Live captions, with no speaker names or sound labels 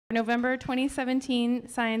November 2017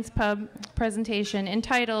 Science Pub presentation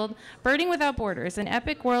entitled Birding Without Borders, an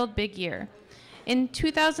Epic World Big Year. In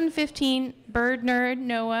 2015, bird nerd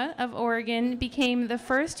Noah of Oregon became the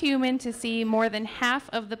first human to see more than half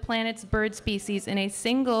of the planet's bird species in a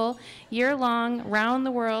single year-long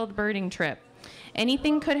round-the-world birding trip.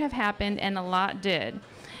 Anything could have happened, and a lot did.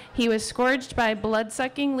 He was scourged by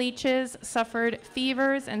blood-sucking leeches, suffered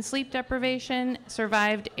fevers and sleep deprivation,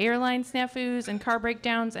 survived airline snafus and car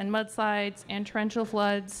breakdowns and mudslides and torrential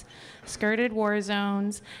floods, skirted war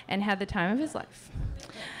zones, and had the time of his life.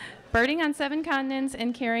 Birding on 7 continents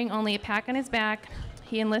and carrying only a pack on his back,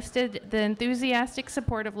 he enlisted the enthusiastic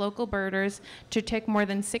support of local birders to tick more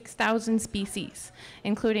than 6,000 species,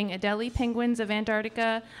 including Adelie Penguins of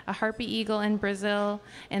Antarctica, a Harpy Eagle in Brazil,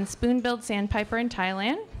 and Spoon-billed Sandpiper in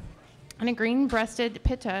Thailand, and a Green-breasted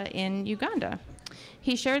Pitta in Uganda.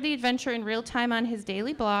 He shared the adventure in real time on his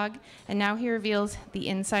daily blog, and now he reveals the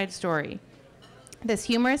inside story. This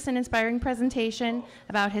humorous and inspiring presentation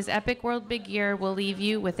about his epic world big year will leave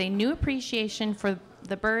you with a new appreciation for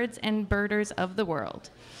the birds and birders of the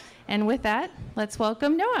world. And with that, let's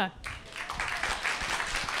welcome Noah.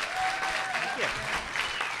 Thank you.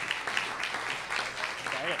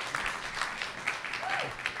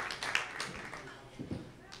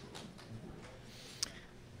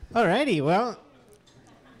 Alrighty, well,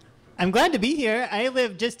 I'm glad to be here. I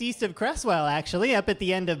live just east of Cresswell, actually, up at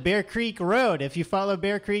the end of Bear Creek Road. If you follow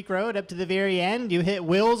Bear Creek Road up to the very end, you hit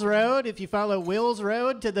Wills Road. If you follow Wills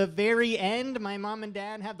Road to the very end, my mom and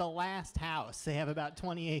dad have the last house. They have about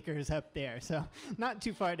 20 acres up there, so not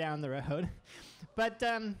too far down the road. But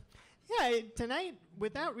yeah, tonight,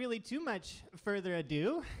 without really too much further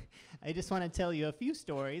ado, I just want to tell you a few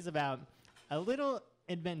stories about a little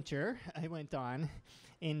adventure I went on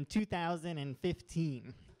in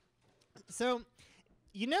 2015. So,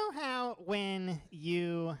 you know how when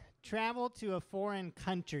you travel to a foreign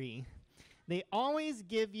country, they always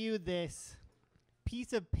give you this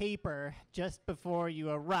piece of paper just before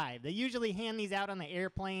you arrive. They usually hand these out on the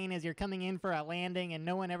airplane as you're coming in for a landing, and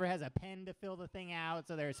no one ever has a pen to fill the thing out,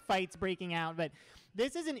 so there's fights breaking out. But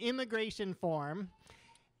this is an immigration form,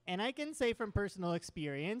 and I can say from personal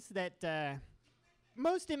experience that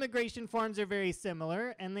most immigration forms are very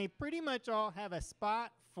similar, and they pretty much all have a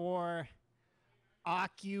spot for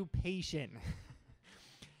occupation.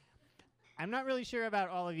 I'm not really sure about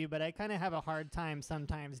all of you, but I kind of have a hard time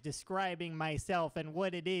sometimes describing myself and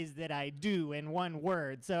what it is that I do in one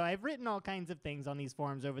word. So I've written all kinds of things on these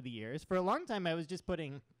forms over the years. For a long time, I was just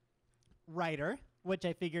putting writer, which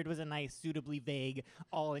I figured was a nice, suitably vague,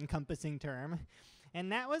 all-encompassing term.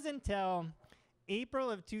 And that was until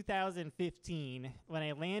April of 2015 when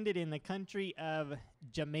I landed in the country of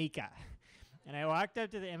Jamaica. And I walked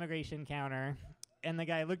up to the immigration counter, and the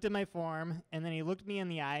guy looked at my form, and then he looked me in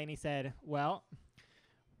the eye, and he said, "Well,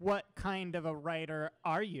 what kind of a writer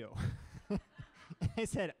are you?" I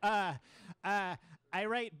said, I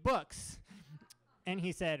write books." And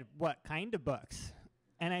he said, "What kind of books?"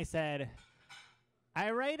 And I said,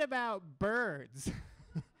 "I write about birds."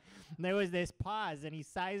 There was this pause, and he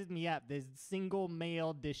sized me up, this single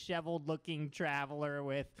male, disheveled-looking traveler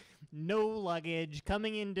with no luggage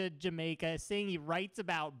coming into Jamaica, saying he writes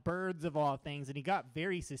about birds of all things, and he got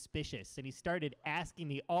very suspicious, and he started asking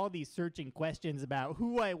me all these searching questions about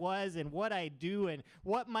who I was and what I do and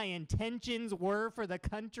what my intentions were for the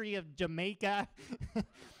country of Jamaica.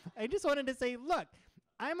 I just wanted to say, look,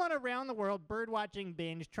 I'm on a round-the-world bird-watching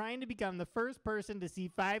binge trying to become the first person to see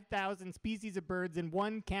 5,000 species of birds in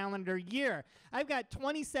one calendar year. I've got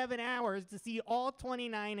 27 hours to see all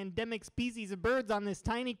 29 endemic species of birds on this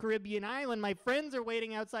tiny Caribbean island. My friends are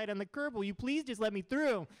waiting outside on the curb. Will you please just let me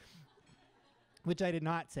through? Which I did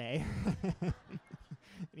not say. And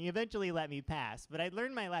he eventually let me pass, but I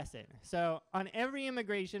learned my lesson. So on every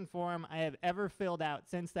immigration form I have ever filled out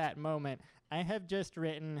since that moment, I have just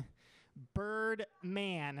written Bird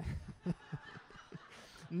Man.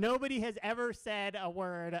 Nobody has ever said a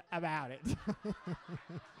word about it.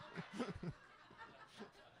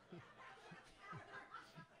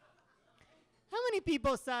 How many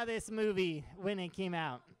people saw this movie when it came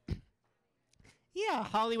out? Yeah, a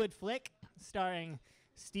Hollywood flick starring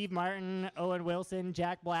Steve Martin, Owen Wilson,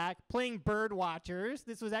 Jack Black, playing bird watchers.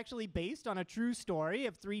 This was actually based on a true story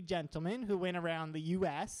of 3 gentlemen who went around the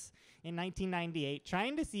U.S. in 1998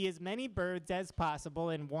 trying to see as many birds as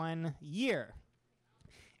possible in one year.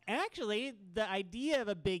 Actually, the idea of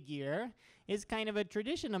a big year is kind of a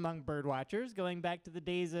tradition among bird watchers, going back to the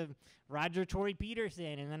days of Roger Tory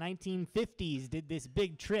Peterson in the 1950s, did this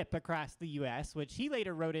big trip across the U.S., which he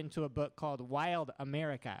later wrote into a book called Wild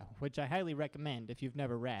America, which I highly recommend if you've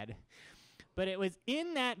never read. But it was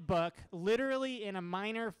in that book, literally in a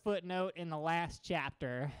minor footnote in the last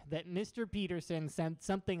chapter, that Mr. Peterson sent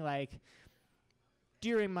something like,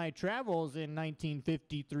 during my travels in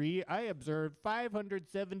 1953, I observed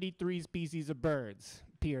 573 species of birds,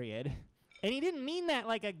 period. And he didn't mean that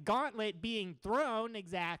like a gauntlet being thrown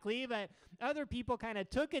exactly, but other people kind of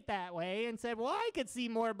took it that way and said, well, I could see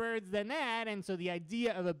more birds than that. And so the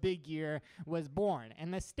idea of a big year was born.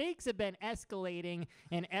 And the stakes have been escalating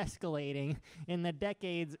and escalating in the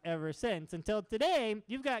decades ever since. Until today,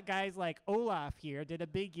 you've got guys like Olaf here, did a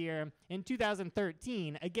big year in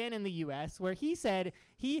 2013, again in the US, where he said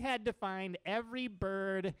he had to find every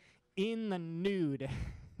bird in the nude.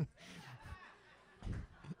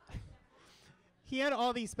 He had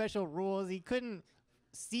all these special rules. He couldn't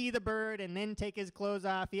see the bird and then take his clothes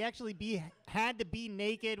off. He actually had to be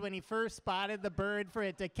naked when he first spotted the bird for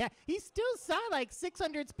it to catch. He still saw like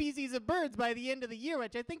 600 species of birds by the end of the year,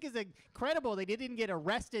 which I think is incredible. They didn't get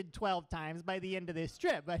arrested 12 times by the end of this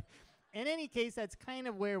trip. But in any case, that's kind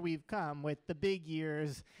of where we've come with the big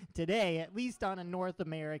years today, at least on a North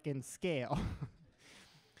American scale.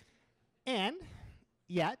 And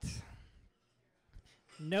yet,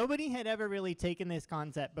 nobody had ever really taken this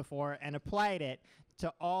concept before and applied it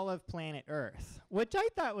to all of planet Earth, which I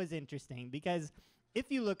thought was interesting because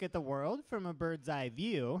if you look at the world from a bird's eye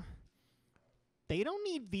view, they don't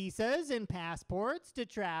need visas and passports to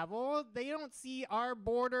travel. They don't see our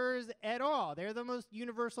borders at all. They're the most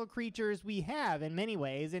universal creatures we have in many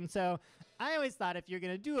ways. And so I always thought if you're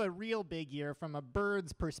going to do a real big year from a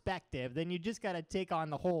bird's perspective, then you just got to take on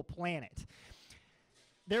the whole planet.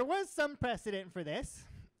 There was some precedent for this.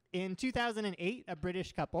 In 2008, a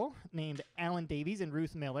British couple named Alan Davies and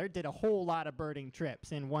Ruth Miller did a whole lot of birding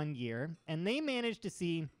trips in 1 year, and they managed to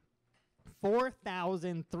see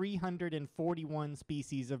 4,341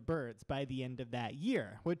 species of birds by the end of that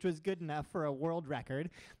year, which was good enough for a world record.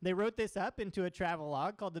 They wrote this up into a travel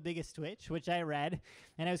log called The Biggest Twitch, which I read,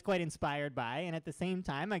 and I was quite inspired by. And at the same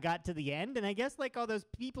time, I got to the end, and I guess like all those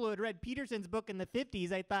people who had read Peterson's book in the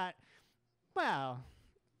 50s, I thought, well,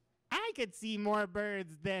 I could see more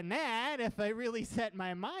birds than that if I really set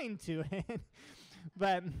my mind to it.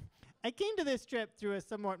 But I came to this trip through a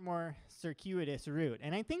somewhat more circuitous route.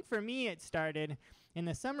 And I think for me it started in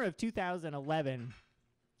the summer of 2011.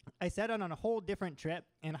 I set out on a whole different trip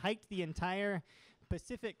and hiked the entire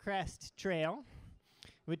Pacific Crest Trail,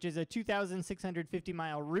 which is a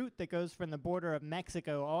 2,650-mile route that goes from the border of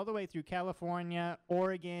Mexico all the way through California,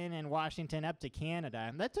 Oregon, and Washington up to Canada.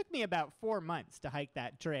 And that took me about 4 months to hike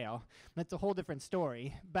that trail. That's a whole different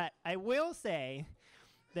story. But I will say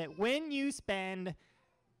that when you spend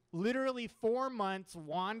literally 4 months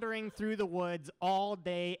wandering through the woods all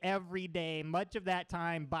day, every day, much of that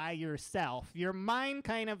time by yourself, your mind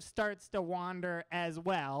kind of starts to wander as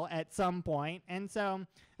well at some point. And so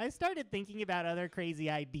I started thinking about other crazy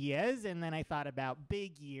ideas, and then I thought about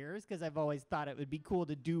big years because I've always thought it would be cool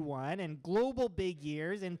to do one, and global big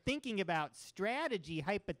years, and thinking about strategy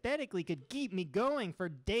hypothetically could keep me going for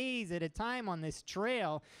days at a time on this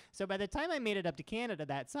trail. So by the time I made it up to Canada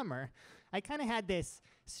that summer, I kind of had this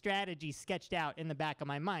strategy sketched out in the back of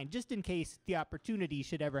my mind, just in case the opportunity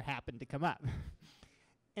should ever happen to come up.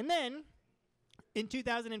 And then, in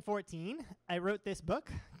 2014, I wrote this book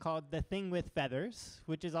called The Thing with Feathers,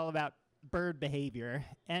 which is all about bird behavior.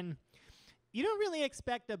 And you don't really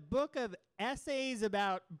expect a book of essays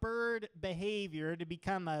about bird behavior to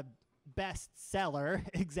become a bestseller,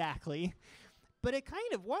 exactly. But it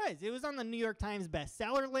kind of was. It was on the New York Times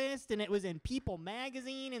bestseller list, and it was in People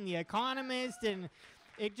magazine and The Economist, and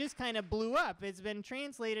it just kind of blew up. It's been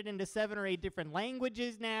translated into 7 or 8 different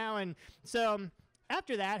languages now. And so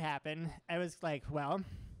after that happened, I was like, well,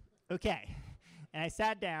 okay. And I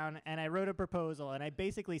sat down and I wrote a proposal, and I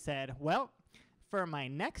basically said, well, for my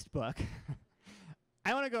next book,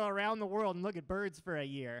 I want to go around the world and look at birds for a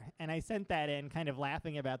year. And I sent that in kind of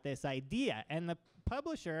laughing about this idea. And the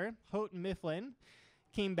publisher, Houghton Mifflin,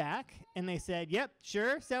 came back and they said, yep,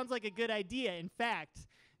 sure, sounds like a good idea. In fact,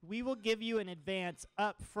 we will give you an advance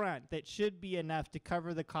up front that should be enough to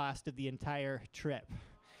cover the cost of the entire trip.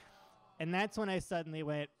 And that's when I suddenly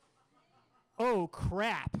went, oh,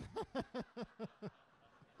 crap.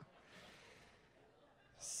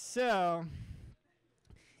 So,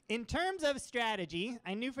 in terms of strategy,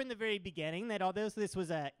 I knew from the very beginning that although this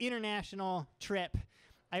was an international trip,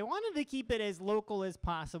 I wanted to keep it as local as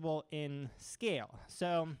possible in scale.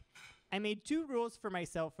 So I made 2 rules for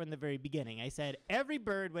myself from the very beginning. I said every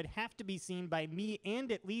bird would have to be seen by me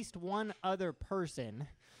and at least one other person,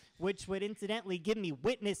 which would incidentally give me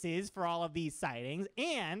witnesses for all of these sightings,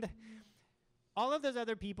 and all of those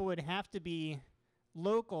other people would have to be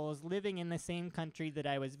locals living in the same country that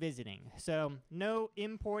I was visiting. So no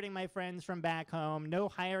importing my friends from back home, no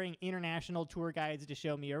hiring international tour guides to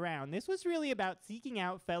show me around. This was really about seeking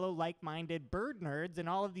out fellow like-minded bird nerds in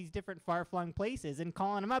all of these different far-flung places and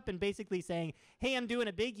calling them up and basically saying, hey, I'm doing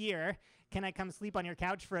a big year. Can I come sleep on your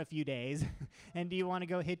couch for a few days? And do you want to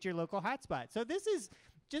go hit your local hotspot? So this is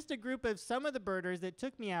just a group of some of the birders that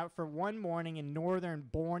took me out for one morning in northern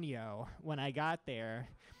Borneo when I got there.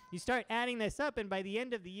 You start adding this up, and by the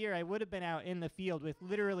end of the year, I would have been out in the field with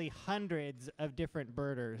literally hundreds of different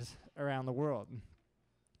birders around the world.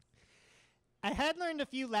 I had learned a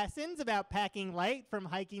few lessons about packing light from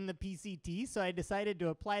hiking the PCT, so I decided to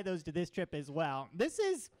apply those to this trip as well. This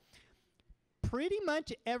is pretty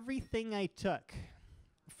much everything I took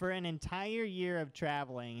for an entire year of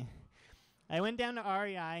traveling. I went down to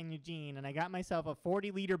REI in Eugene, and I got myself a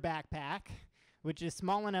 40-liter backpack, which is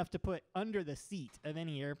small enough to put under the seat of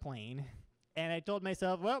any airplane. And I told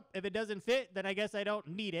myself, well, if it doesn't fit, then I guess I don't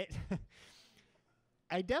need it.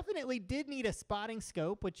 I definitely did need a spotting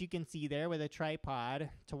scope, which you can see there with a tripod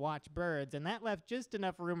to watch birds, and that left just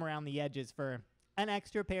enough room around the edges for an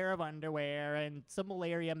extra pair of underwear and some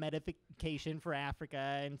malaria medication for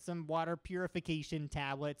Africa and some water purification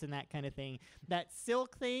tablets and that kind of thing. That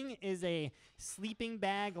silk thing is a sleeping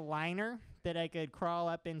bag liner that I could crawl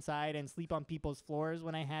up inside and sleep on people's floors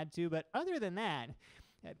when I had to. But other than that,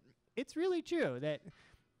 it's really true that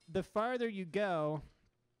the farther you go,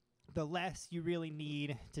 the less you really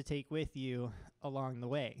need to take with you along the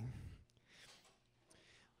way.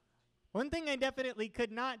 One thing I definitely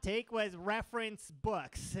could not take was reference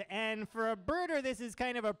books, and for a birder, this is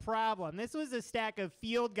kind of a problem. This was a stack of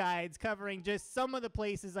field guides covering just some of the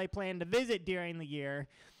places I planned to visit during the year.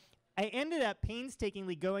 I ended up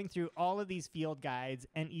painstakingly going through all of these field guides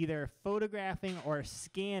and either photographing or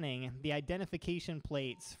scanning the identification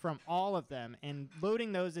plates from all of them and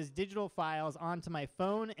loading those as digital files onto my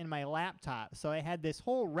phone and my laptop. So I had this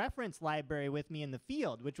whole reference library with me in the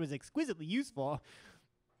field, which was exquisitely useful.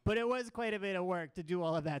 But it was quite a bit of work to do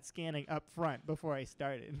all of that scanning up front before I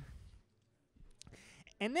started.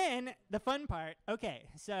 And then the fun part, okay,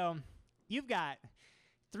 so you've got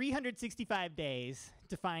 365 days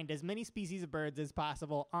to find as many species of birds as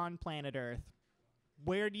possible on planet Earth.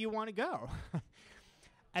 Where do you want to go?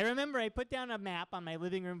 I remember I put down a map on my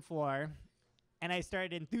living room floor, and I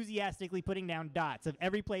started enthusiastically putting down dots of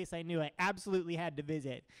every place I knew I absolutely had to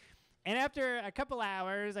visit. And after a couple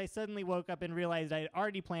hours, I suddenly woke up and realized I had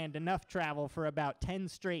already planned enough travel for about 10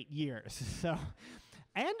 straight years. So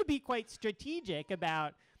I had to be quite strategic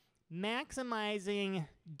about maximizing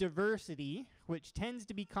diversity, which tends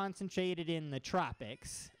to be concentrated in the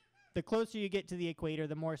tropics. The closer you get to the equator,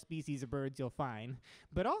 the more species of birds you'll find.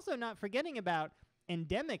 But also not forgetting about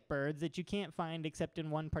endemic birds that you can't find except in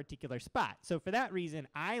one particular spot. So for that reason,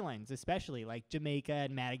 islands, especially like Jamaica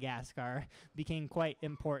and Madagascar, became quite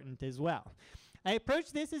important as well. I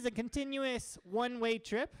approached this as a continuous one-way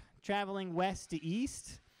trip, traveling west to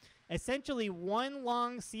east, essentially one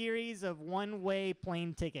long series of one-way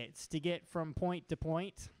plane tickets to get from point to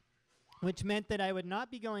point, which meant that I would not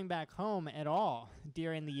be going back home at all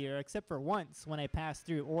during the year, except for once when I passed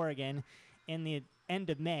through Oregon in the end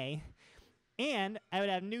of May. And I would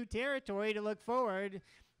have new territory to look forward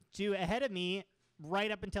to ahead of me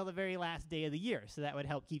right up until the very last day of the year. So that would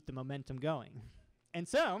help keep the momentum going. And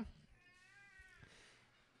so,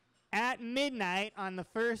 at midnight on the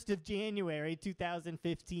 1st of January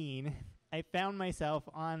 2015, I found myself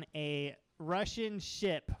on a Russian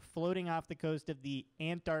ship floating off the coast of the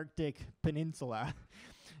Antarctic Peninsula.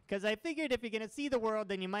 Because I figured if you're going to see the world,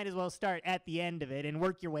 then you might as well start at the end of it and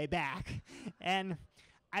work your way back. And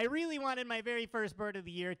I really wanted my very first bird of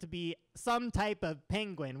the year to be some type of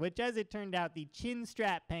penguin, which, as it turned out, the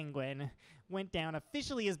chinstrap penguin went down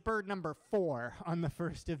officially as bird number 4 on the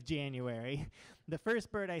 1st of January. The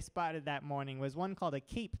first bird I spotted that morning was one called a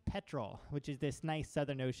Cape petrel, which is this nice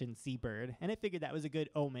Southern Ocean seabird, and I figured that was a good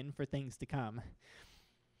omen for things to come.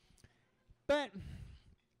 But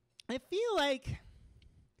I feel like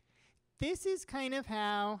this is kind of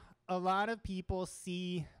how a lot of people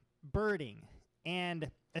see birding, and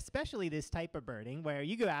especially this type of birding, where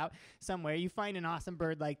you go out somewhere, you find an awesome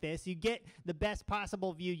bird like this, you get the best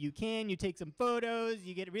possible view you can, you take some photos,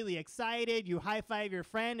 you get really excited, you high-five your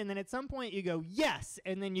friend, and then at some point you go, yes,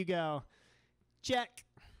 and then you go, check.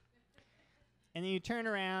 And then you turn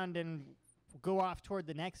around and go off toward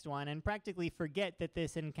the next one and practically forget that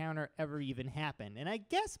this encounter ever even happened. And I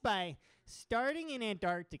guess by starting in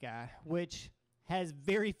Antarctica, which has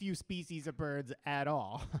very few species of birds at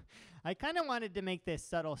all, I kind of wanted to make this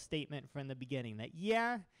subtle statement from the beginning that,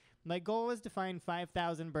 yeah, My goal was to find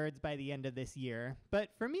 5,000 birds by the end of this year. But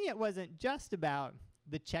for me, it wasn't just about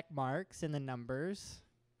the check marks and the numbers.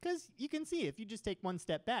 Because you can see, if you just take one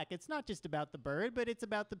step back, it's not just about the bird, but it's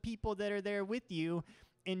about the people that are there with you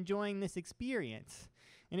enjoying this experience.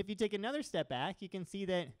 And if you take another step back, you can see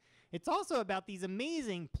that it's also about these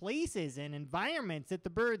amazing places and environments that the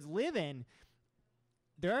birds live in.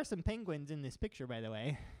 There are some penguins in this picture, by the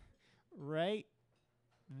way, right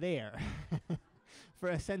there, for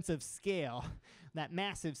a sense of scale, that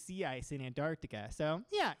massive sea ice in Antarctica. So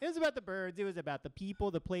yeah, it was about the birds, it was about the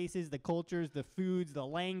people, the places, the cultures, the foods, the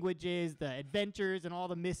languages, the adventures, and all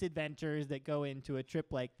the misadventures that go into a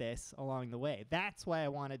trip like this along the way. That's why I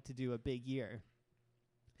wanted to do a big year.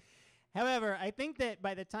 However, I think that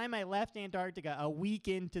by the time I left Antarctica a week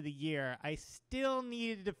into the year, I still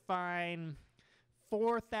needed to find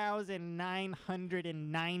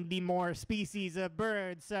 4,990 more species of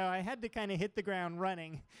birds, so I had to kind of hit the ground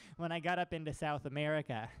running when I got up into South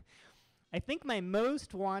America. I think my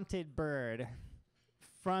most wanted bird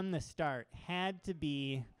from the start had to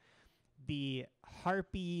be the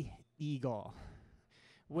Harpy Eagle,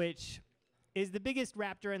 which is the biggest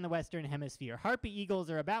raptor in the Western Hemisphere. Harpy eagles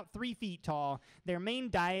are about 3 feet tall. Their main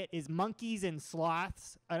diet is monkeys and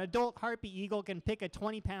sloths. An adult harpy eagle can pick a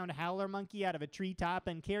 20-pound howler monkey out of a treetop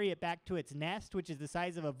and carry it back to its nest, which is the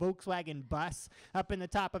size of a Volkswagen bus up in the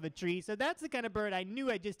top of a tree. So that's the kind of bird I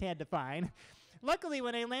knew I just had to find. Luckily,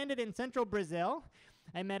 when I landed in central Brazil,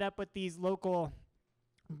 I met up with these local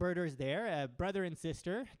birders there, a brother and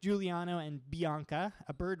sister, Giuliano and Bianca,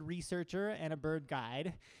 a bird researcher and a bird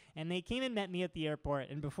guide. And they came and met me at the airport,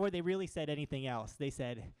 and before they really said anything else, they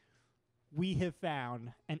said, "We have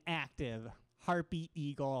found an active harpy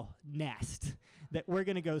eagle nest that we're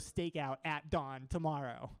going to go stake out at dawn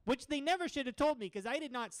tomorrow," which they never should have told me, because I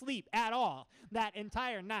did not sleep at all that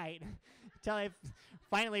entire night until I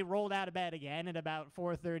finally rolled out of bed again at about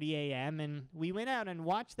 4:30 a.m. And we went out and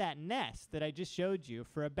watched that nest that I just showed you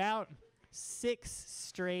for about 6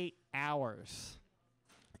 straight hours.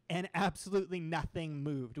 And absolutely nothing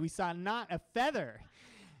moved. We saw not a feather.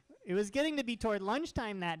 It was getting to be toward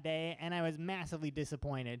lunchtime that day, and I was massively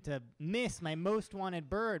disappointed to miss my most wanted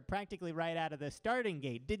bird practically right out of the starting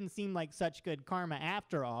gate. Didn't seem like such good karma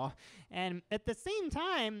after all. And at the same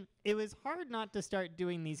time, it was hard not to start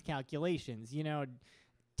doing these calculations. You know,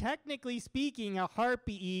 technically speaking, a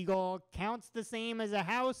harpy eagle counts the same as a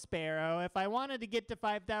house sparrow. If I wanted to get to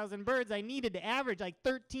 5,000 birds, I needed to average like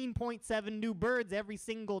 13.7 new birds every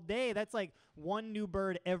single day. That's like 1 new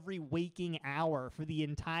bird every waking hour for the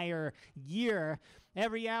entire year.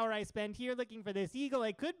 Every hour I spend here looking for this eagle,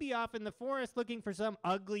 I could be off in the forest looking for some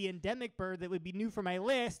ugly endemic bird that would be new for my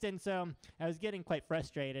list. And so I was getting quite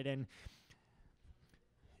frustrated. And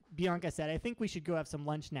Bianca said, "I think we should go have some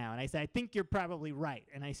lunch now." And I said, "I think you're probably right."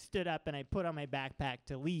 And I stood up and I put on my backpack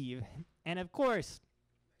to leave. And of course,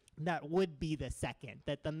 that would be the second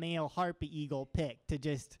that the male harpy eagle picked to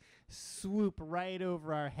just swoop right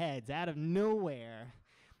over our heads out of nowhere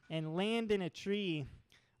and land in a tree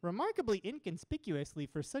remarkably inconspicuously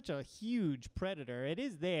for such a huge predator. It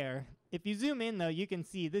is there. If you zoom in, though, you can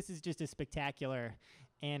see this is just a spectacular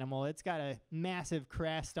animal. It's got a massive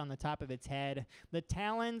crest on the top of its head. The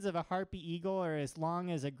talons of a harpy eagle are as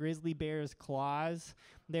long as a grizzly bear's claws.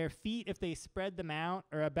 Their feet, if they spread them out,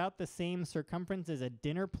 are about the same circumference as a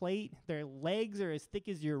dinner plate. Their legs are as thick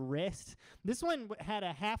as your wrist. This one had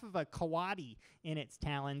a half of a coati in its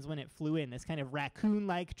talons when it flew in, this kind of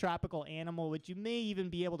raccoon-like tropical animal, which you may even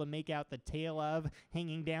be able to make out the tail of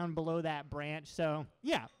hanging down below that branch. So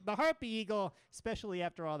yeah, the harpy eagle, especially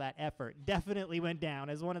after all that effort, definitely went down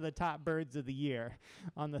as one of the top birds of the year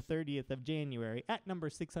on the 30th of January at number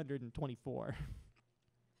 624.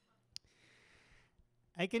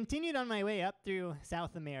 I continued on my way up through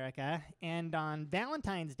South America, and on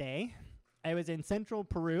Valentine's Day, I was in central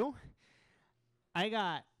Peru. I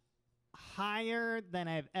got higher than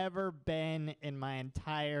I've ever been in my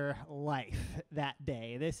entire life that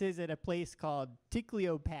day. This is at a place called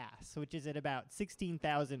Ticlio Pass, which is at about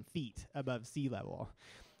 16,000 feet above sea level.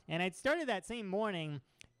 And I'd started that same morning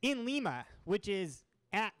in Lima, which is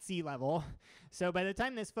at sea level. So by the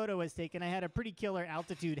time this photo was taken, I had a pretty killer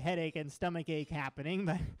altitude headache and stomach ache happening,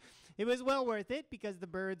 but it was well worth it because the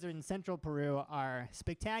birds in central Peru are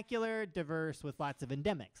spectacular, diverse, with lots of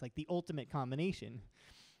endemics, like the ultimate combination.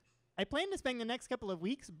 I plan to spend the next couple of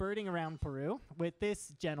weeks birding around Peru with this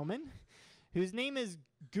gentleman whose name is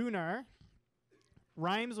Gunnar.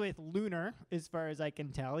 Rhymes with lunar, as far as I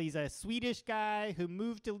can tell. He's a Swedish guy who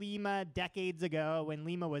moved to Lima decades ago when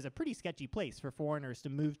Lima was a pretty sketchy place for foreigners to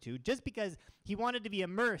move to, just because he wanted to be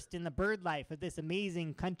immersed in the bird life of this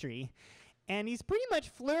amazing country. And he's pretty much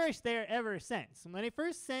flourished there ever since. When I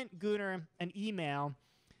first sent Gunnar an email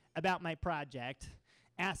about my project,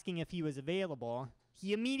 asking if he was available,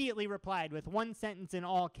 he immediately replied with one sentence in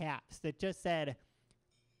all caps that just said,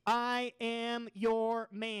 "I am your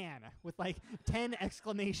man," with like 10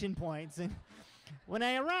 exclamation points. And when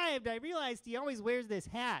I arrived, I realized he always wears this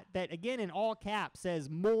hat that, again, in all caps says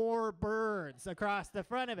 "more birds" across the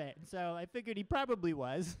front of it. So I figured he probably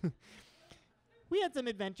was. We had some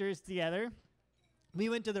adventures together. We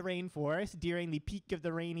went to the rainforest during the peak of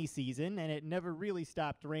the rainy season, and it never really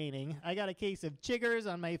stopped raining. I got a case of chiggers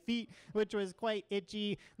on my feet, which was quite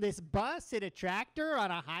itchy. This bus hit a tractor on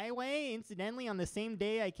a highway. Incidentally, on the same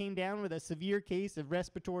day, I came down with a severe case of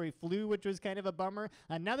respiratory flu, which was kind of a bummer.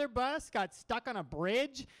 Another bus got stuck on a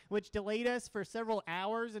bridge, which delayed us for several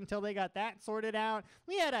hours until they got that sorted out.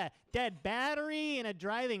 We had a dead battery in a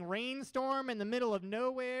driving rainstorm in the middle of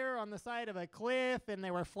nowhere on the side of a cliff, and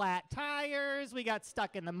there were flat tires. We got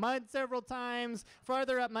stuck in the mud several times.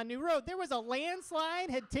 Farther up my new road, there was a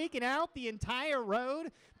landslide, had taken out the entire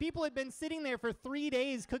road. People had been sitting there for 3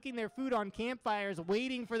 days cooking their food on campfires,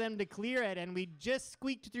 waiting for them to clear it, and we just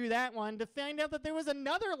squeaked through that one to find out that there was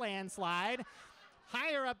another landslide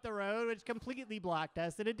higher up the road, which completely blocked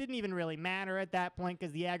us. And it didn't even really matter at that point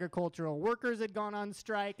because the agricultural workers had gone on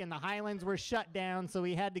strike and the highlands were shut down, so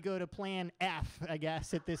we had to go to plan F, I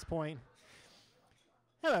guess, at this point.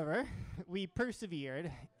 However, we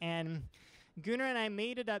persevered, and Gunnar and I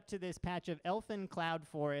made it up to this patch of elfin cloud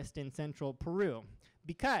forest in central Peru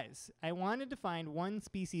because I wanted to find one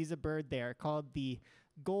species of bird there called the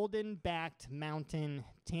golden-backed mountain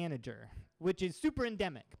tanager, which is super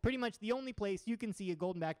endemic. Pretty much the only place you can see a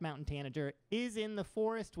golden-backed mountain tanager is in the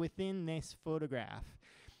forest within this photograph.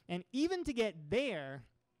 And even to get there,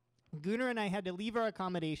 Gunnar and I had to leave our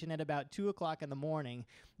accommodation at about 2 o'clock in the morning,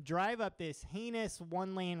 drive up this heinous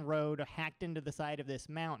one-lane road hacked into the side of this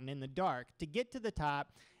mountain in the dark to get to the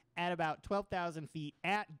top at about 12,000 feet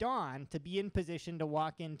at dawn to be in position to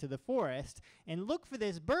walk into the forest and look for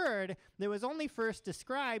this bird that was only first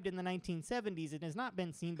described in the 1970s and has not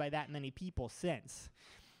been seen by that many people since.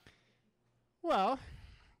 Well,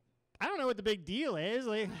 I don't know what the big deal is.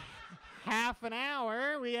 Like, half an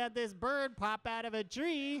hour, we had this bird pop out of a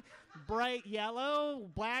tree, bright yellow,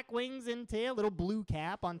 black wings and tail, little blue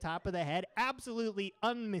cap on top of the head, absolutely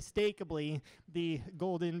unmistakably the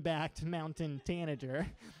golden-backed mountain tanager.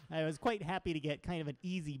 I was quite happy to get kind of an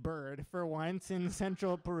easy bird for once in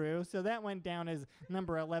central Peru, so that went down as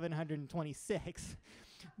number 1126.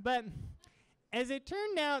 But as it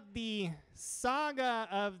turned out, the saga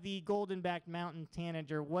of the golden-backed mountain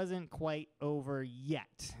tanager wasn't quite over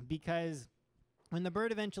yet, because when the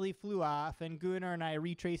bird eventually flew off and Gunnar and I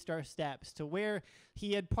retraced our steps to where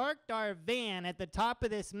he had parked our van at the top of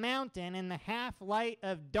this mountain in the half-light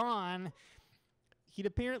of dawn, he'd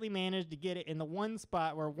apparently managed to get it in the one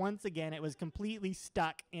spot where once again it was completely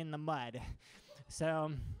stuck in the mud.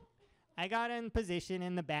 So I got in position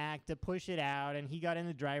in the back to push it out, and he got in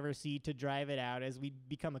the driver's seat to drive it out, as we'd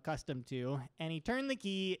become accustomed to. And he turned the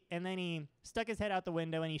key, and then he stuck his head out the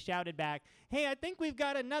window, and he shouted back, "Hey, I think we've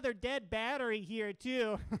got another dead battery here,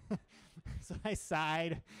 too." So I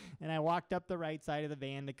sighed, and I walked up the right side of the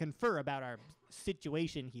van to confer about our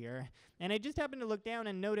situation here. And I just happened to look down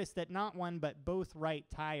and notice that not one but both right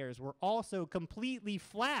tires were also completely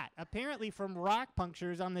flat, apparently from rock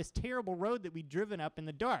punctures on this terrible road that we'd driven up in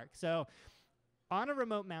the dark. So on a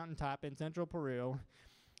remote mountaintop in central Peru,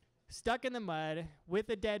 stuck in the mud with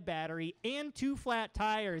a dead battery and 2 flat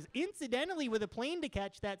tires, incidentally with a plane to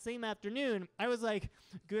catch that same afternoon, I was like,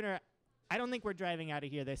 Gunnar, I don't think we're driving out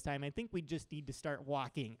of here this time. I think we just need to start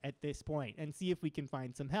walking at this point and see if we can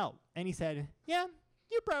find some help. And he said, yeah,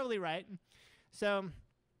 you're probably right. So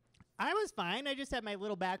I was fine. I just had my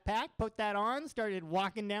little backpack, put that on, started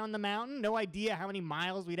walking down the mountain. No idea how many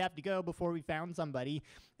miles we'd have to go before we found somebody.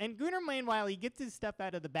 And Gunnar, meanwhile, he gets his stuff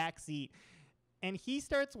out of the back seat, and he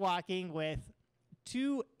starts walking with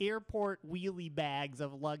 2 airport wheelie bags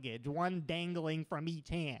of luggage, one dangling from each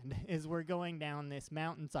hand as we're going down this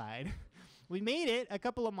mountainside. We made it a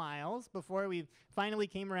couple of miles before we finally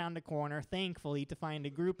came around the corner, thankfully, to find a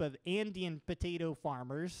group of Andean potato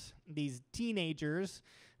farmers, these teenagers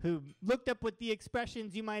who looked up with the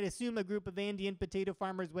expressions you might assume a group of Andean potato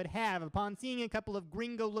farmers would have upon seeing a couple of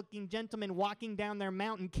gringo-looking gentlemen walking down their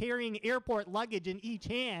mountain carrying airport luggage in each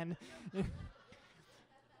hand.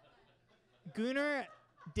 Gunnar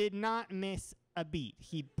did not miss a beat.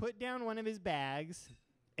 He put down one of his bags,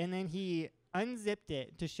 and then he unzipped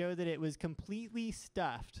it to show that it was completely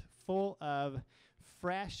stuffed full of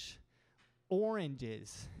fresh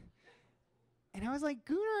oranges. And I was like,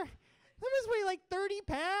 Gunnar, must weigh like 30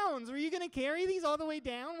 pounds. Were you going to carry these all the way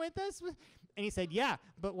down with us? And he said, yeah,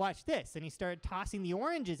 but watch this. And he started tossing the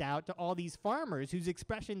oranges out to all these farmers whose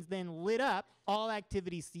expressions then lit up. All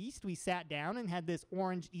activity ceased. We sat down and had this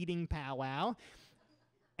orange eating powwow.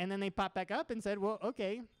 And then they popped back up and said, well,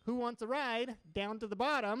 okay, who wants a ride down to the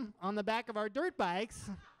bottom on the back of our dirt bikes?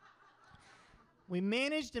 We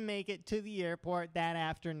managed to make it to the airport that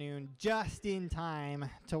afternoon just in time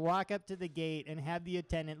to walk up to the gate and have the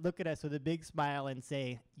attendant look at us with a big smile and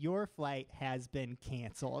say, your flight has been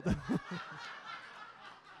canceled.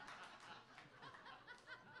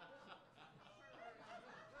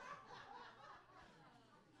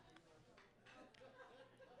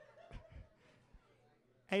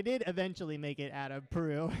 I did eventually make it out of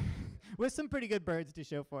Peru with some pretty good birds to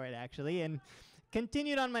show for it, actually, and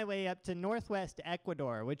continued on my way up to northwest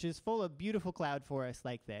Ecuador, which is full of beautiful cloud forests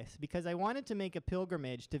like this, because I wanted to make a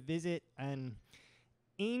pilgrimage to visit an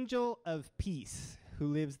angel of peace who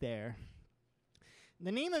lives there.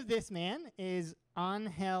 The name of this man is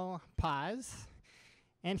Angel Paz,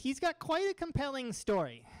 and he's got quite a compelling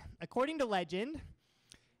story. According to legend,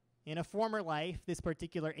 in a former life, this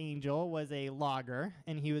particular angel was a logger,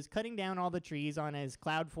 and he was cutting down all the trees on his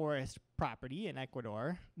cloud forest property in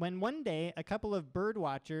Ecuador, when one day a couple of bird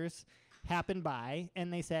watchers happened by,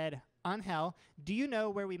 and they said, Angel, do you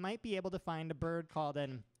know where we might be able to find a bird called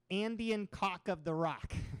an Andean cock of the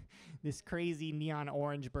rock? This crazy neon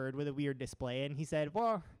orange bird with a weird display. And he said,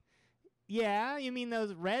 well, yeah, you mean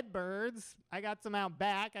those red birds? I got some out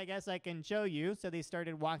back. I guess I can show you. So they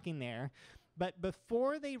started walking there. But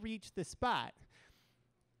before they reached the spot,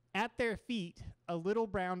 at their feet, a little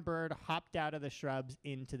brown bird hopped out of the shrubs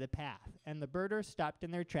into the path. And the birders stopped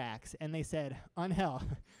in their tracks, and they said, Angel,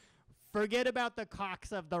 forget about the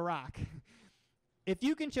cocks of the rock. If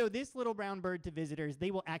you can show this little brown bird to visitors,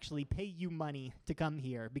 they will actually pay you money to come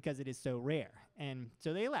here because it is so rare. And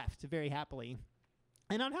so they left very happily.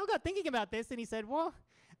 And Angel got thinking about this, and he said, well,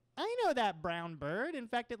 I know that brown bird. In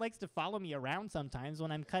fact, it likes to follow me around sometimes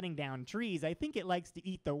when I'm cutting down trees. I think it likes to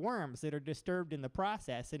eat the worms that are disturbed in the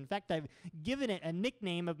process. In fact, I've given it a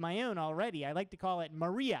nickname of my own already. I like to call it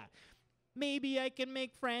Maria. Maybe I can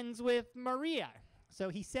make friends with Maria. So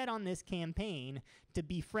he set on this campaign to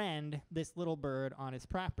befriend this little bird on his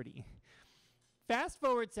property. Fast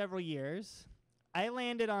forward several years, I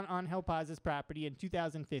landed on Angel Paz's property in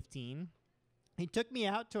 2015. He took me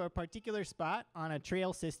out to a particular spot on a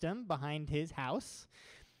trail system behind his house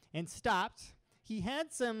and stopped. He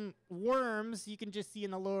had some worms you can just see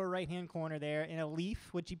in the lower right-hand corner there in a leaf,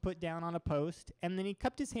 which he put down on a post. And then he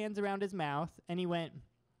cupped his hands around his mouth and he went,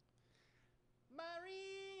 Maria,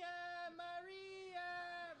 Maria,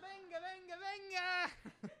 venga, venga,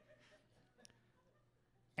 venga.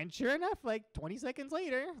 And sure enough, like 20 seconds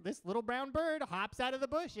later, this little brown bird hops out of the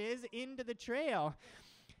bushes into the trail.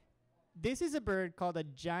 This is a bird called a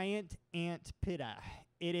giant ant pitta.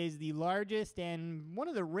 It is the largest and one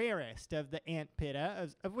of the rarest of the ant pitta,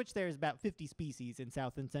 of which there's about 50 species in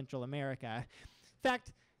South and Central America. In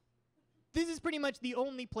fact, this is pretty much the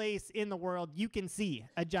only place in the world you can see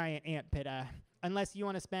a giant ant pitta, unless you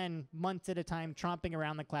want to spend months at a time tromping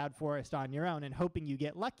around the cloud forest on your own and hoping you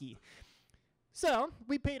get lucky. So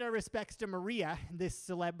we paid our respects to Maria, this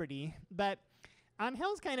celebrity, but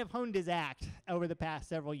Angel's kind of honed his act over the past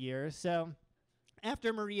several years. So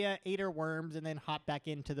after Maria ate her worms and then hopped back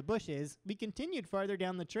into the bushes, we continued farther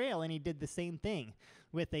down the trail, and he did the same thing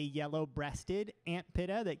with a yellow-breasted ant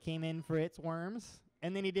pitta that came in for its worms.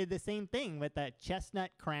 And then he did the same thing with a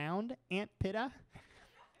chestnut-crowned ant pitta.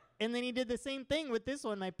 And then he did the same thing with this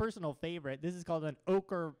one, my personal favorite. This is called an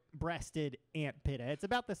ochre-breasted ant pitta. It's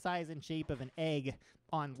about the size and shape of an egg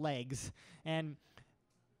on legs. And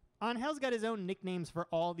Angel's got his own nicknames for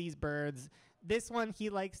all these birds. This one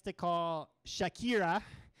he likes to call Shakira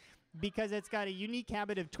because it's got a unique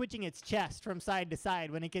habit of twitching its chest from side to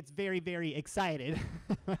side when it gets very, very excited.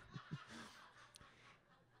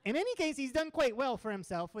 In any case, he's done quite well for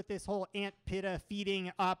himself with this whole ant pitta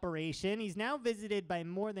feeding operation. He's now visited by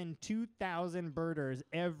more than 2,000 birders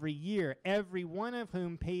every year, every one of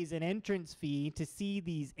whom pays an entrance fee to see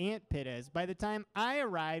these ant pittas. By the time I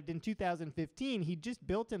arrived in 2015, he just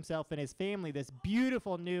built himself and his family this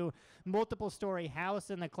beautiful new multiple-story house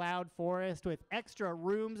in the cloud forest with extra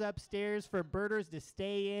rooms upstairs for birders to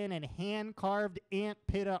stay in and hand-carved ant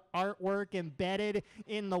pitta artwork embedded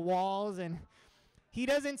in the walls. And he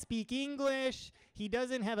doesn't speak English. He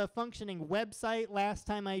doesn't have a functioning website last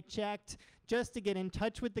time I checked. just to get in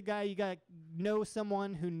touch with the guy. You got to know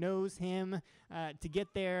someone who knows him to get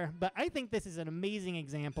there. But I think this is an amazing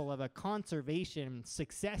example of a conservation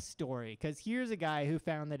success story, because here's a guy who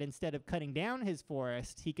found that instead of cutting down his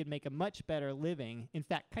forest, he could make a much better living, in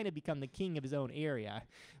fact, kind of become the king of his own area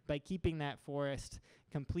by keeping that forest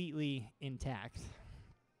completely intact.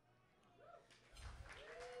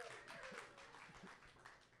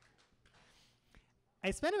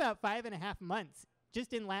 I spent about 5.5 months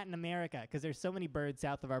just in Latin America, because there's so many birds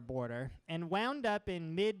south of our border, and wound up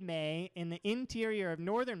in mid-May in the interior of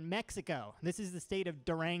northern Mexico. This is the state of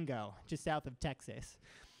Durango, just south of Texas.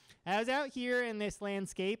 I was out here in this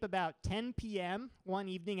landscape about 10 p.m. one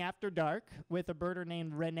evening after dark with a birder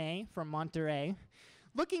named Renee from Monterey,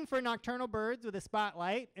 looking for nocturnal birds with a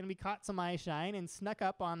spotlight, and we caught some eyeshine and snuck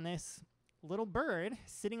up on this little bird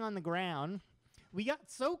sitting on the ground. We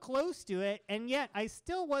got so close to it, and yet I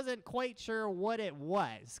still wasn't quite sure what it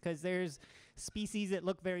was, because there's species that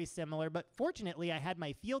look very similar, but fortunately I had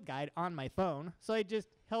my field guide on my phone, so I just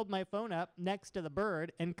held my phone up next to the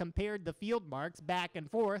bird and compared the field marks back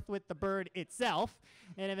and forth with the bird itself,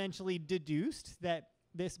 and eventually deduced that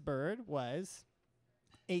this bird was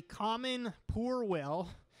a common poor-will,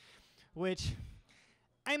 which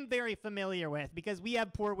I'm very familiar with because we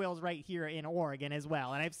have poor wills right here in Oregon as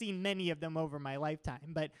well, and I've seen many of them over my lifetime.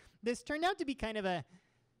 But this turned out to be kind of a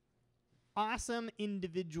awesome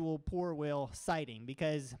individual poor will sighting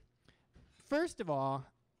because, first of all,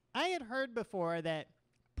 I had heard before that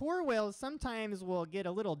poor wills sometimes will get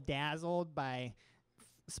a little dazzled by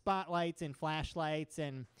spotlights and flashlights,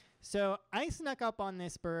 and so I snuck up on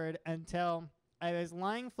this bird until I was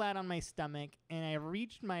lying flat on my stomach, and I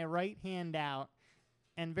reached my right hand out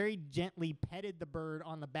and very gently petted the bird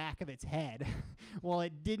on the back of its head while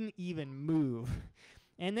it didn't even move.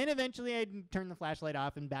 And then eventually I turned the flashlight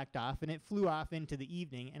off and backed off, and it flew off into the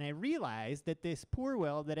evening, and I realized that this poor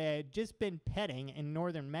will that I had just been petting in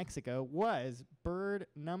northern Mexico was bird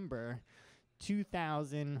number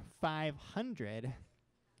 2,500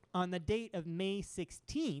 on the date of May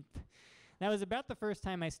 16th. That was about the first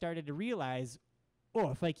time I started to realize, oh,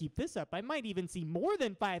 if I keep this up, I might even see more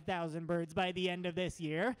than 5,000 birds by the end of this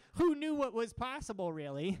year. Who knew what was possible,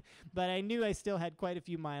 really? But I knew I still had quite a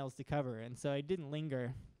few miles to cover, and so I didn't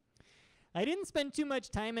linger. I didn't spend too much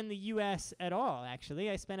time in the U.S. at all, actually.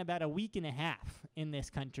 I spent about a week and a half in this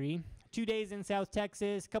country. 2 days in South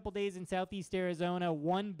Texas, a couple days in Southeast Arizona,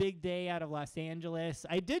 one big day out of Los Angeles.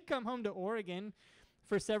 I did come home to Oregon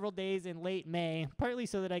for several days in late May, partly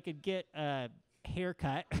so that I could get a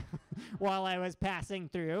haircut while I was passing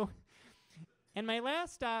through. And my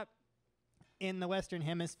last stop in the Western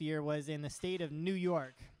Hemisphere was in the state of New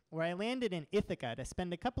York, where I landed in Ithaca to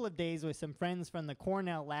spend a couple of days with some friends from the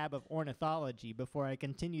Cornell Lab of Ornithology before I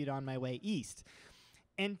continued on my way east.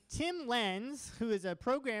 And Tim Lenz, who is a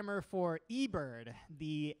programmer for eBird,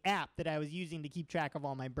 the app that I was using to keep track of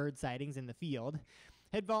all my bird sightings in the field,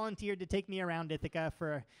 had volunteered to take me around Ithaca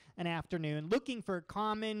for an afternoon looking for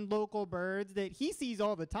common local birds that he sees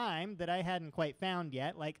all the time that I hadn't quite found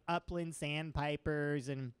yet, like upland sandpipers.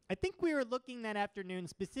 And I think we were looking that afternoon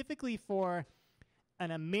specifically for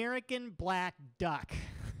an American black duck,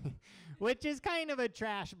 which is kind of a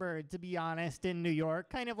trash bird, to be honest, in New York,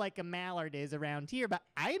 kind of like a mallard is around here. But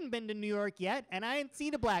I hadn't been to New York yet, and I hadn't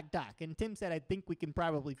seen a black duck. And Tim said, I think we can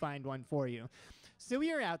probably find one for you. So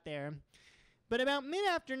we were out there. But about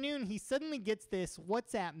mid-afternoon, he suddenly gets this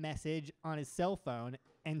WhatsApp message on his cell phone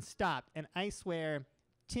and stopped. And I swear,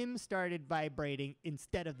 Tim started vibrating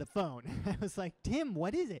instead of the phone. I was like, Tim,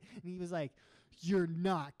 what is it? And he was like, you're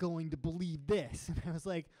not going to believe this. And I was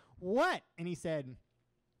like, what? And he said,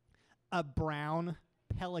 a brown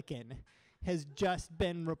pelican has just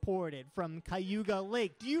been reported from Cayuga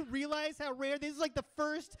Lake. Do you realize how rare? This is like the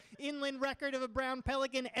first inland record of a brown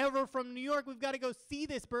pelican ever from New York. We've got to go see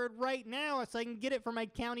this bird right now so I can get it for my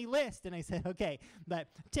county list. And I said, okay, but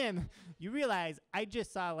Tim, you realize I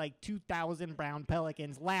just saw like 2,000 brown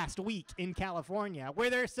pelicans last week in California where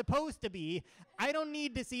they're supposed to be. I don't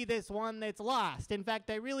need to see this one that's lost. In fact,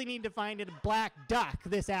 I really need to find a black duck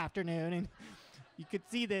this afternoon. And you could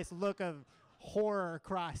see this look of horror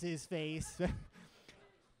across his face.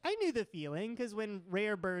 I knew the feeling because when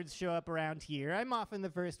rare birds show up around here, I'm often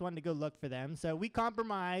the first one to go look for them. So we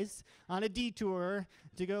compromised on a detour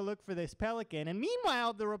to go look for this pelican. And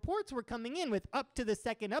meanwhile, the reports were coming in with up to the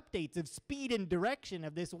second updates of speed and direction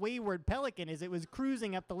of this wayward pelican as it was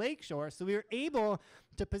cruising up the lakeshore. So we were able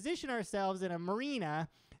to position ourselves in a marina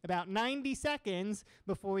about 90 seconds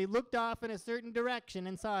before we looked off in a certain direction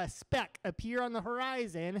and saw a speck appear on the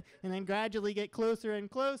horizon and then gradually get closer and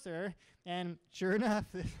closer. And sure enough,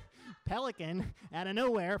 pelican out of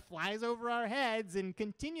nowhere flies over our heads and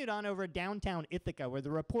continued on over downtown Ithaca, where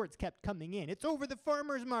the reports kept coming in. It's over the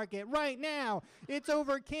farmer's market right now. It's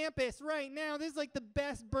over campus right now. This is like the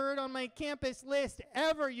best bird on my campus list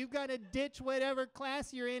ever. You've got to ditch whatever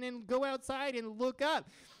class you're in and go outside and look up.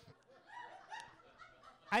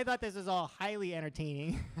 I thought this was all highly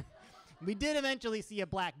entertaining. We did eventually see a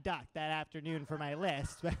black duck that afternoon for my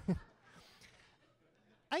list. But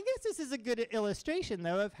I guess this is a good illustration,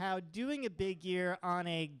 though, of how doing a big year on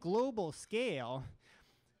a global scale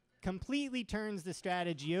completely turns the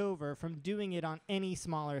strategy over from doing it on any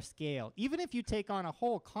smaller scale. Even if you take on a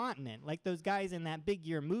whole continent, like those guys in that big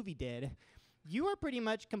year movie did, you are pretty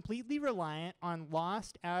much completely reliant on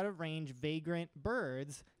lost, out-of-range, vagrant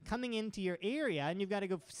birds coming into your area, and you've got to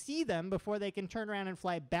go see them before they can turn around and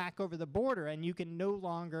fly back over the border, and you can no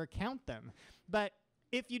longer count them. But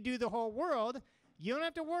if you do the whole world, you don't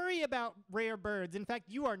have to worry about rare birds. In fact,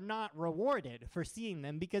 you are not rewarded for seeing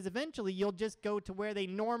them, because eventually you'll just go to where they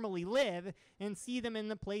normally live and see them in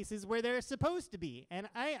the places where they're supposed to be. And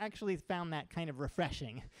I actually found that kind of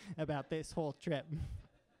refreshing about this whole trip.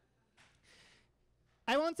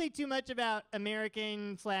 I won't say too much about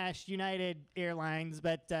American/United Airlines,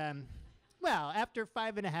 but, well, after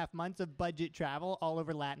 5.5 months of budget travel all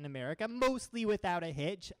over Latin America, mostly without a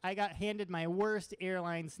hitch, I got handed my worst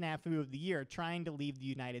airline snafu of the year trying to leave the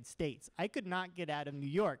United States. I could not get out of New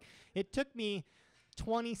York. It took me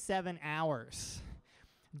 27 hours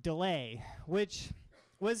delay, which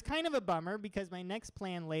was kind of a bummer because my next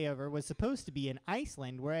planned layover was supposed to be in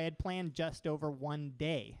Iceland, where I had planned just over 1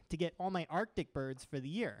 day to get all my Arctic birds for the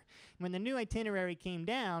year. When the new itinerary came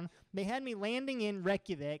down, they had me landing in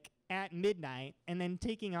Reykjavik at midnight and then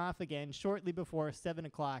taking off again shortly before 7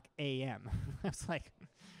 o'clock a.m. I was like,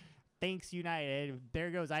 thanks, United.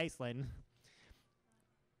 There goes Iceland.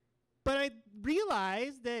 But I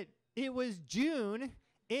realized that it was June.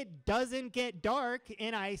 It doesn't get dark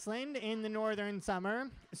in Iceland in the northern summer.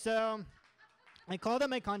 So I called up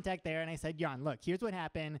my contact there and I said, Jan, look, here's what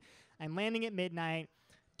happened. I'm landing at midnight.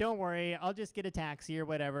 Don't worry, I'll just get a taxi or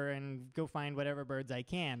whatever and go find whatever birds I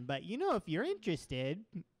can. But, you know, if you're interested,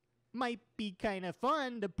 might be kind of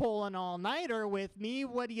fun to pull an all-nighter with me.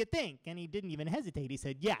 What do you think? And he didn't even hesitate. He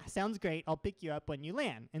said, yeah, sounds great. I'll pick you up when you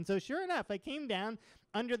land. And so sure enough, I came down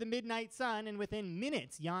under the midnight sun, and within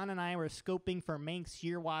minutes, Jan and I were scoping for Manx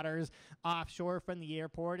shearwaters offshore from the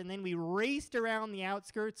airport, and then we raced around the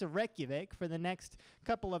outskirts of Reykjavik for the next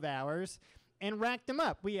couple of hours and racked them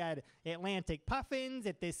up. We had Atlantic puffins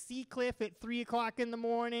at this sea cliff at 3 o'clock in the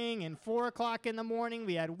morning and 4 o'clock in the morning.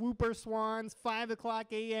 We had whooper swans, 5 o'clock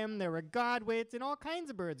a.m. There were godwits and all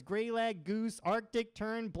kinds of birds, gray-leg goose, Arctic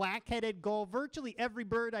tern, black-headed gull. Virtually every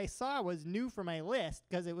bird I saw was new for my list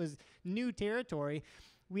because it was new territory.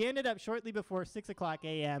 We ended up shortly before 6 o'clock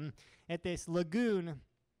a.m. at this lagoon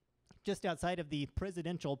just outside of the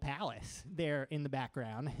presidential palace there in the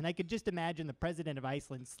background. And I could just imagine the president of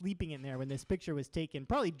Iceland sleeping in there when this picture was taken,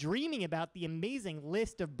 probably dreaming about the amazing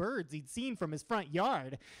list of birds he'd seen from his front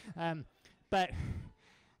yard. But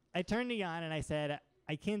I turned to Jan and I said,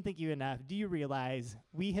 I can't thank you enough. Do you realize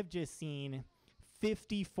we have just seen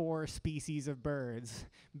 54 species of birds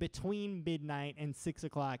between midnight and 6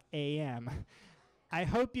 o'clock a.m. I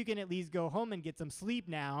hope you can at least go home and get some sleep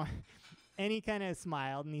now. And he kind of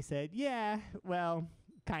smiled and he said, yeah, well,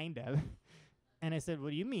 kind of. And I said, what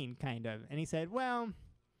do you mean, kind of? And he said, well,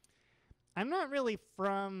 I'm not really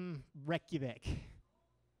from Reykjavik.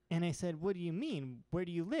 And I said, what do you mean? Where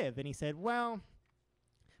do you live? And he said, well,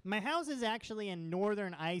 my house is actually in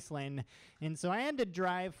northern Iceland, and so I had to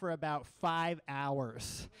drive for about 5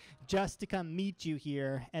 hours just to come meet you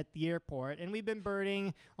here at the airport. And we've been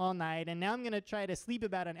birding all night, and now I'm going to try to sleep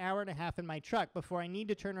about an hour and a half in my truck before I need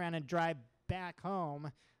to turn around and drive back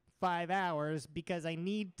home 5 hours because I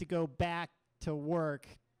need to go back to work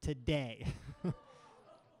today.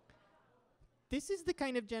 This is the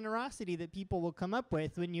kind of generosity that people will come up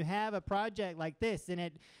with when you have a project like this, and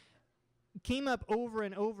it came up over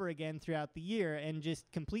and over again throughout the year and just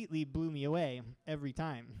completely blew me away every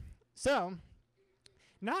time. So,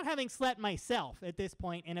 not having slept myself at this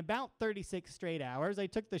point in about 36 straight hours, I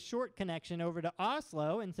took the short connection over to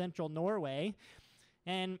Oslo in central Norway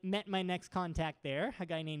and met my next contact there, a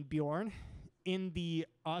guy named Bjorn, in the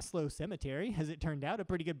Oslo cemetery, as it turned out, a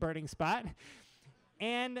pretty good birding spot.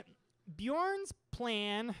 And Bjorn's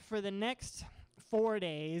plan for the next 4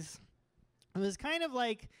 days It was kind of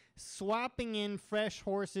like swapping in fresh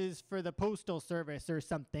horses for the postal service or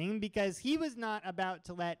something, because he was not about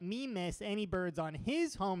to let me miss any birds on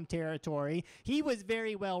his home territory. He was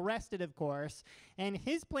very well rested, of course, and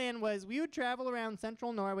his plan was we would travel around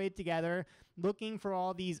central Norway together looking for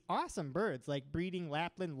all these awesome birds, like breeding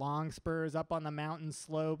Lapland longspurs up on the mountain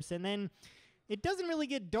slopes. And then it doesn't really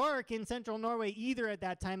get dark in central Norway either at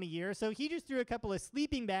that time of year, so he just threw a couple of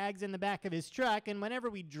sleeping bags in the back of his truck, and whenever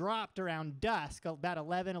we dropped around dusk, about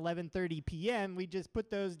 11:30 p.m., we just put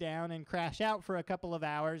those down and crash out for a couple of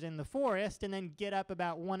hours in the forest, and then get up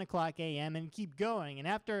about 1 o'clock a.m. and keep going. And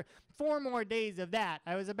after 4 more days of that,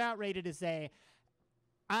 I was about ready to say,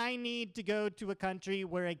 I need to go to a country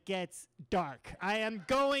where it gets dark. I am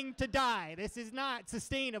going to die. This is not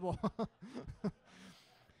sustainable.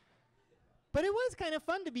 But it was kind of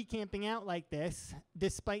fun to be camping out like this,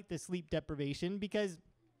 despite the sleep deprivation, because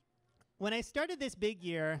when I started this big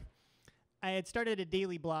year, I had started a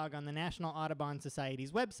daily blog on the National Audubon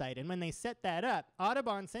Society's website, and when they set that up,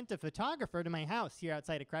 Audubon sent a photographer to my house here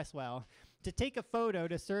outside of Cresswell to take a photo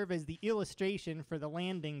to serve as the illustration for the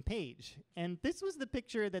landing page. And this was the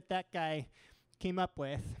picture that that guy came up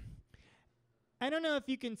with. I don't know if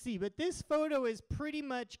you can see, but this photo is pretty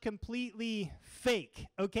much completely fake,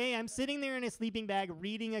 okay? I'm sitting there in a sleeping bag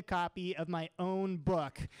reading a copy of my own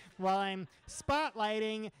book while I'm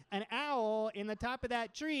spotlighting an owl in the top of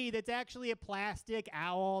that tree that's actually a plastic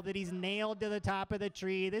owl that he's nailed to the top of the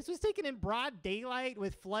tree. This was taken in broad daylight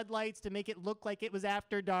with floodlights to make it look like it was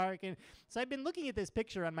after dark. And so I've been looking at this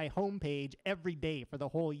picture on my homepage every day for the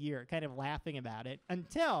whole year, kind of laughing about it,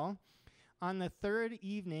 until on the third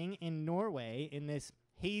evening in Norway, in this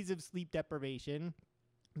haze of sleep deprivation,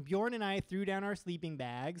 Bjorn and I threw down our sleeping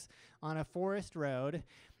bags on a forest road,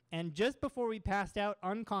 and just before we passed out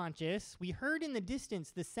unconscious, we heard in the distance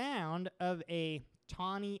the sound of a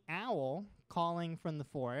tawny owl calling from the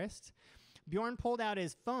forest. Bjorn pulled out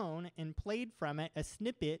his phone and played from it a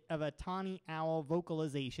snippet of a tawny owl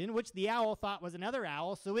vocalization, which the owl thought was another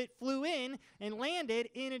owl, so it flew in and landed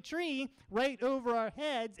in a tree right over our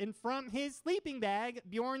heads, and from his sleeping bag,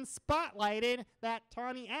 Bjorn spotlighted that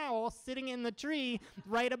tawny owl sitting in the tree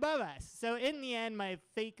right above us. So in the end, my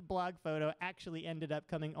fake blog photo actually ended up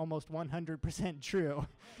coming almost 100% true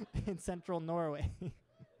in central Norway.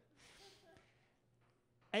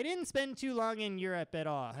 I didn't spend too long in Europe at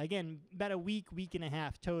all. Again, about a week and a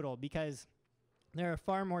half total, because there are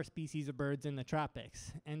far more species of birds in the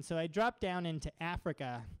tropics. And so I dropped down into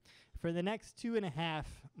Africa for the next 2.5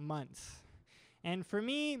 months. And for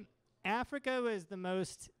me, Africa was the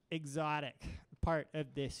most exotic part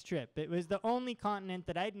of this trip. It was the only continent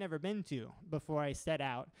that I'd never been to before I set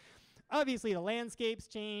out. Obviously, the landscapes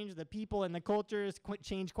changed, the people and the cultures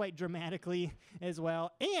changed quite dramatically as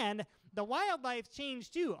well, and the wildlife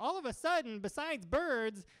changed too. All of a sudden, besides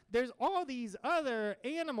birds, there's all these other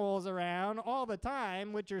animals around all the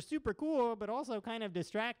time, which are super cool, but also kind of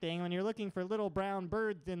distracting when you're looking for little brown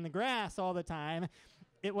birds in the grass all the time.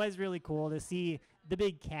 It was really cool to see the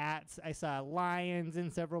big cats. I saw lions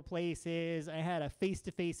in several places. I had a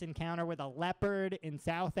face-to-face encounter with a leopard in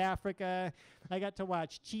South Africa. I got to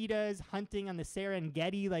watch cheetahs hunting on the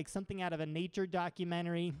Serengeti like something out of a nature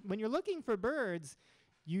documentary. When you're looking for birds,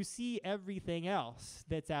 you see everything else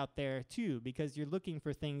that's out there too, because you're looking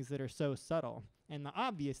for things that are so subtle, and the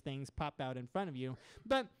obvious things pop out in front of you.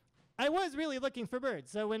 But I was really looking for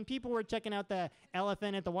birds. So when people were checking out the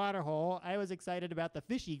elephant at the water hole, I was excited about the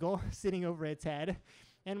fish eagle sitting over its head.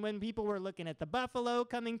 And when people were looking at the buffalo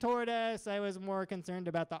coming toward us, I was more concerned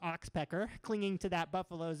about the oxpecker clinging to that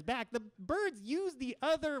buffalo's back. The birds use the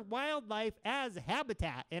other wildlife as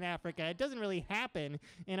habitat in Africa. It doesn't really happen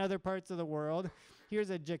in other parts of the world. Here's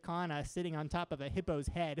a jacana sitting on top of a hippo's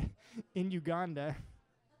head in Uganda.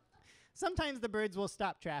 Sometimes the birds will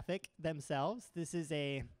stop traffic themselves. This is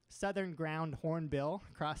a southern ground hornbill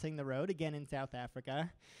crossing the road, again in South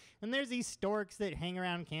Africa. And there's these storks that hang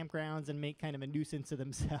around campgrounds and make kind of a nuisance of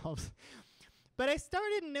themselves. But I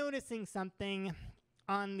started noticing something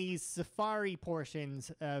on these safari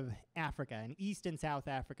portions of Africa, in East and South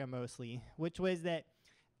Africa mostly, which was that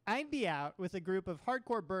I'd be out with a group of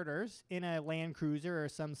hardcore birders in a Land Cruiser or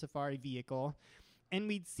some safari vehicle, and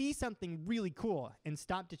we'd see something really cool and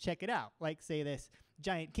stop to check it out, like, say, this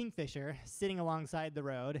giant kingfisher sitting alongside the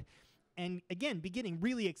road, and again, be getting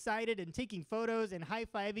really excited and taking photos and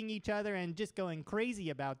high-fiving each other and just going crazy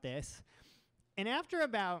about this. And after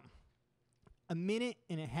about a minute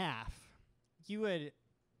and a half, you would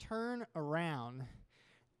turn around,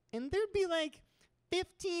 and there'd be like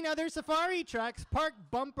 15 other safari trucks parked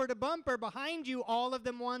bumper to bumper behind you, all of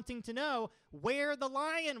them wanting to know where the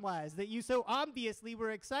lion was that you so obviously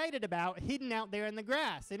were excited about, hidden out there in the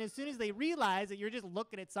grass. And as soon as they realize that you're just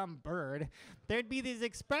looking at some bird, there'd be these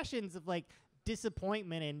expressions of like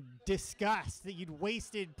disappointment and disgust that you'd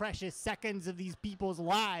wasted precious seconds of these people's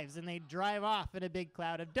lives, and they'd drive off in a big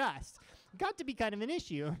cloud of dust. Got to be kind of an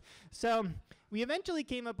issue. So we eventually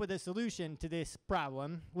came up with a solution to this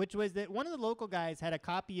problem, which was that one of the local guys had a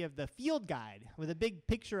copy of the field guide with a big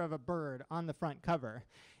picture of a bird on the front cover.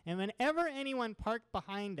 And whenever anyone parked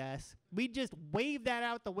behind us, we'd just wave that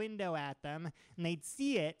out the window at them, and they'd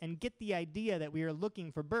see it and get the idea that we were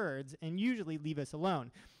looking for birds and usually leave us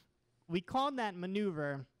alone. We called that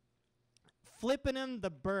maneuver flipping 'em the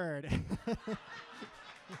bird.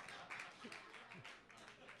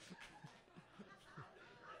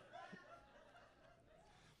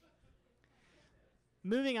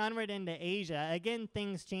 Moving onward into Asia, again,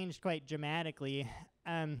 things changed quite dramatically.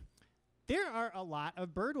 There are a lot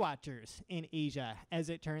of bird watchers in Asia, as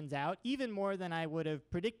it turns out, even more than I would have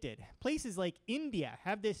predicted. Places like India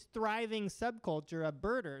have this thriving subculture of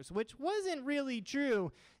birders, which wasn't really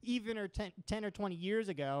true even 10 or 20 years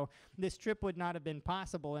ago. This trip would not have been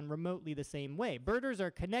possible in remotely the same way. Birders are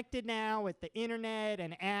connected now with the internet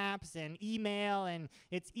and apps and email, and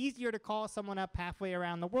it's easier to call someone up halfway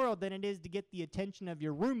around the world than it is to get the attention of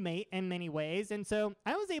your roommate in many ways. And so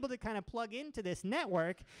I was able to kind of plug into this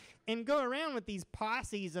network and go around with these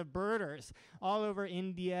posses of birders all over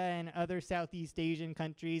India and other Southeast Asian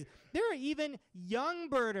countries. There are even young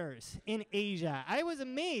birders in Asia. I was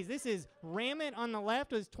amazed. This is Ramit on the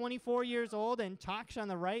left was 24 years old, and Taksh on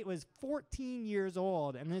the right was 14 years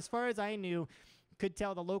old. And as far as I knew, could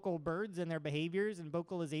tell the local birds and their behaviors and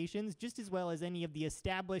vocalizations just as well as any of the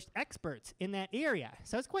established experts in that area.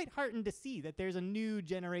 So it's quite heartened to see that there's a new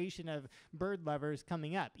generation of bird lovers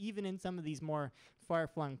coming up, even in some of these more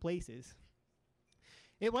far-flung places.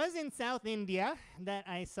 It was in South India that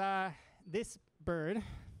I saw this bird.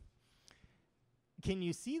 Can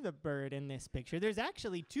you see the bird in this picture? There's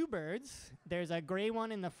actually two birds. There's a gray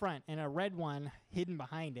one in the front and a red one hidden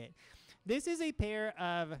behind it. This is a pair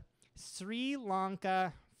of Sri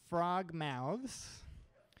Lanka frogmouths,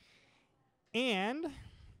 and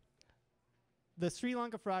the Sri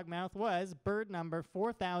Lanka frogmouth was bird number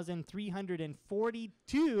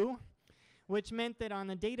 4,342, which meant that on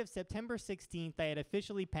the date of September 16th, I had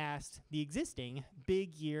officially passed the existing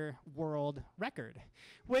big year world record,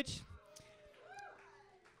 which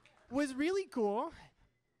was really cool.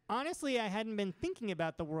 Honestly, I hadn't been thinking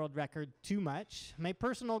about the world record too much. My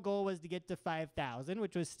personal goal was to get to 5,000,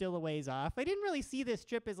 which was still a ways off. I didn't really see this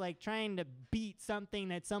trip as like trying to beat something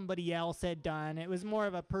that somebody else had done. It was more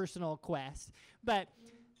of a personal quest. But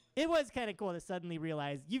it was kind of cool to suddenly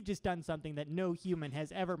realize you've just done something that no human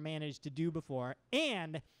has ever managed to do before.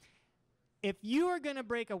 And if you are going to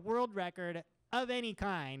break a world record of any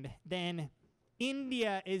kind, then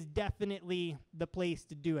India is definitely the place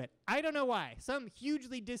to do it. I don't know why. Some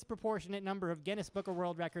hugely disproportionate number of Guinness Book of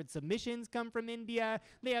World Records submissions come from India.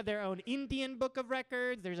 They have their own Indian Book of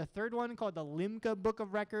Records. There's a third one called the Limca Book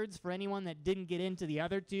of Records for anyone that didn't get into the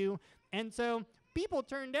other two. And so people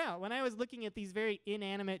turned out. When I was looking at these very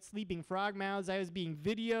inanimate sleeping frogmouths, I was being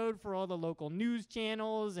videoed for all the local news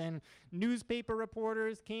channels, and newspaper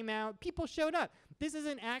reporters came out. People showed up. This is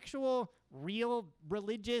an actual real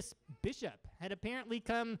religious bishop had apparently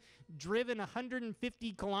come driven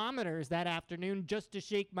 150 kilometers that afternoon just to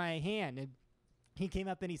shake my hand. And he came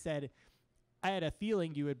up and he said, "I had a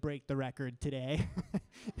feeling you would break the record today."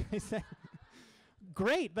 I said,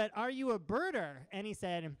 "Great, but are you a birder?" And he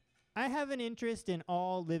said, "I have an interest in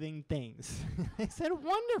all living things." I said,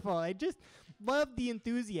 "Wonderful." I just loved the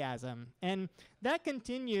enthusiasm. And that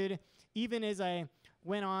continued even as I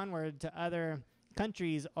went onward to other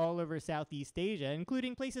countries all over Southeast Asia,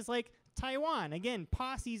 including places like Taiwan. Again,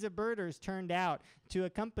 posses of birders turned out to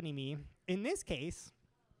accompany me, in this case,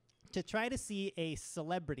 to try to see a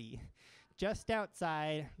celebrity just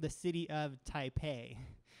outside the city of Taipei.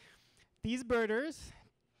 These birders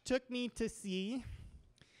took me to see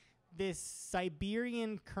this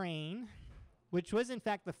Siberian crane, which was in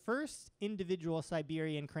fact the first individual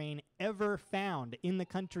Siberian crane ever found in the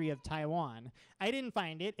country of Taiwan. I didn't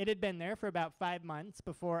find it. It had been there for about 5 months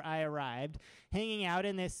before I arrived, hanging out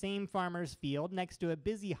in this same farmer's field next to a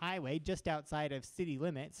busy highway just outside of city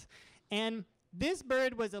limits. And this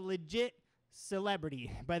bird was a legit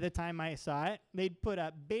celebrity by the time I saw it. They'd put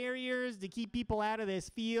up barriers to keep people out of this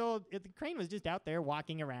field. The crane was just out there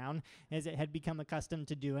walking around, as it had become accustomed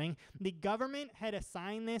to doing. The government had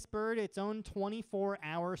assigned this bird its own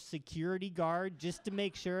 24-hour security guard just to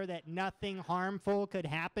make sure that nothing harmful could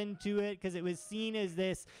happen to it, because it was seen as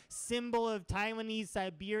this symbol of Taiwanese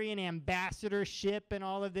Siberian ambassadorship and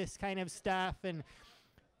all of this kind of stuff. And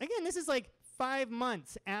again, this is like 5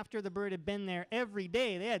 months after the bird had been there every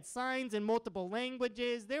day. They had signs in multiple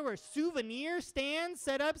languages. There were souvenir stands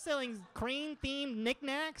set up selling crane-themed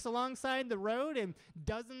knickknacks alongside the road, and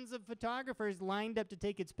dozens of photographers lined up to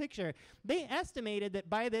take its picture. They estimated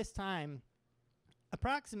that by this time,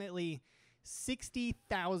 approximately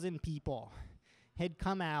 60,000 people had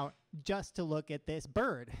come out just to look at this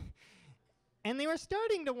bird. And they were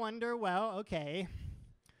starting to wonder, well, okay,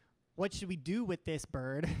 what should we do with this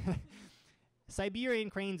bird? Siberian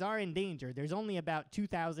cranes are endangered. There's only about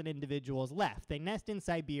 2,000 individuals left. They nest in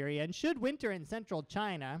Siberia and should winter in central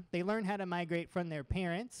China. They learn how to migrate from their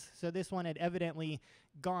parents. So this one had evidently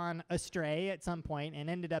gone astray at some point and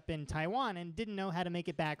ended up in Taiwan and didn't know how to make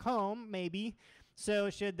it back home, maybe. So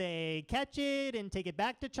should they catch it and take it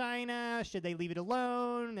back to China? Should they leave it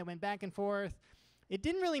alone? They went back and forth. It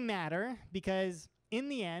didn't really matter, because in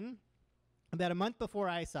the end, about a month before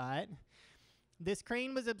I saw it, this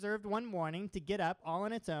crane was observed one morning to get up all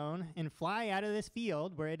on its own and fly out of this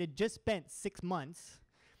field where it had just spent 6 months.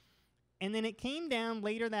 And then it came down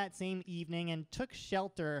later that same evening and took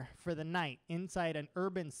shelter for the night inside an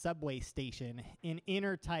urban subway station in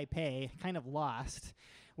inner Taipei, kind of lost.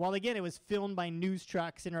 While again, it was filmed by news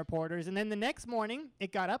trucks and reporters. And then the next morning,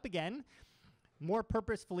 it got up again, more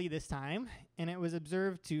purposefully this time, and it was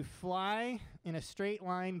observed to fly in a straight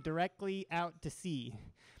line directly out to sea.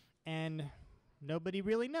 And nobody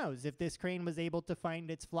really knows if this crane was able to find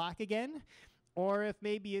its flock again, or if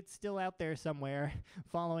maybe it's still out there somewhere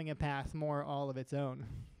following a path more all of its own.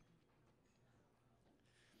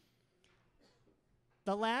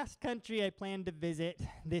 The last country I planned to visit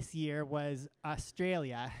this year was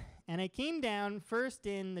Australia, and I came down first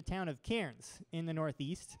in the town of Cairns in the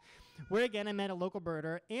northeast, where again I met a local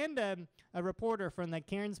birder, and a reporter from the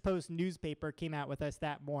Cairns Post newspaper came out with us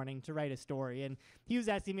that morning to write a story, and he was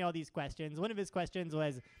asking me all these questions. One of his questions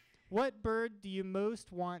was, what bird do you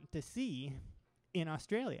most want to see in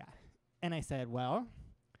Australia? And I said, well,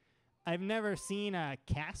 I've never seen a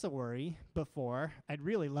cassowary before. I'd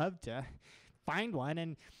really love to find one.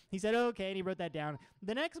 And he said, okay, and he wrote that down.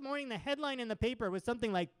 The next morning, the headline in the paper was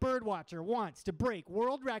something like, birdwatcher wants to break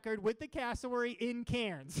world record with the cassowary in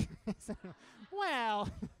Cairns. So, well,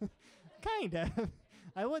 kind of.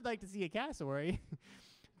 I would like to see a cassowary.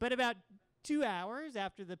 But about 2 hours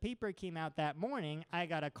after the paper came out that morning, I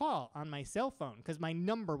got a call on my cell phone because my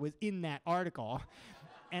number was in that article.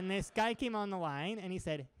 And this guy came on the line and he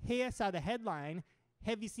said, hey, I saw the headline.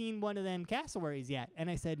 Have you seen one of them cassowaries yet? And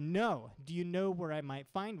I said, no. Do you know where I might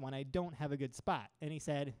find one? I don't have a good spot. And he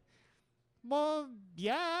said, well,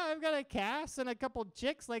 yeah, I've got a cass and a couple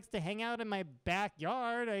chicks likes to hang out in my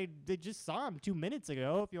backyard. I just saw him 2 minutes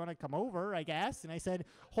ago. If you want to come over, I guess. And I said,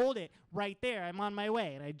 hold it right there. I'm on my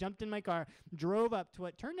way. And I jumped in my car, drove up to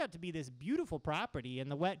what turned out to be this beautiful property in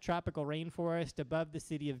the wet tropical rainforest above the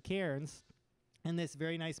city of Cairns. And this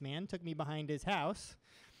very nice man took me behind his house,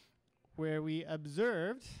 where we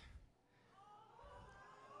observed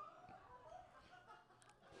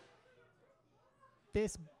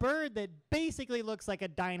this bird that basically looks like a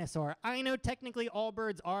dinosaur. I know technically all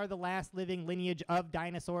birds are the last living lineage of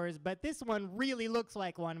dinosaurs, but this one really looks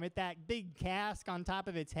like one with that big casque on top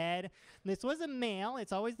of its head. This was a male.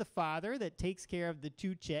 It's always the father that takes care of the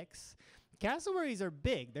two chicks. Cassowaries are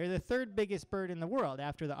big. They're the third biggest bird in the world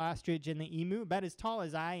after the ostrich and the emu, about as tall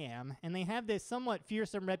as I am. And they have this somewhat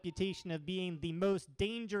fearsome reputation of being the most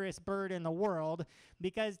dangerous bird in the world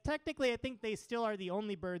because technically I think they still are the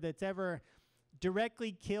only bird that's ever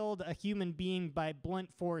directly killed a human being by blunt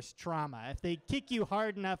force trauma. If they kick you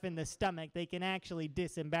hard enough in the stomach, they can actually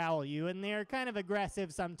disembowel you, and they're kind of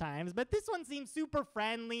aggressive sometimes. But this one seems super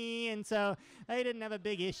friendly, and so I didn't have a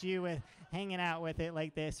big issue with hanging out with it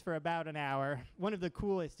like this for about an hour. One of the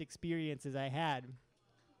coolest experiences I had.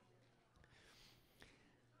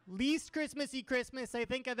 Least Christmassy Christmas I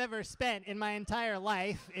think I've ever spent in my entire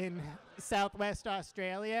life in Southwest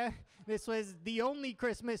Australia. This was the only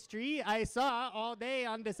Christmas tree I saw all day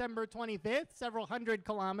on December 25th, several hundred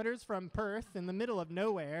kilometers from Perth in the middle of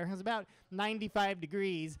nowhere. It was about 95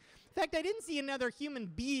 degrees. In fact, I didn't see another human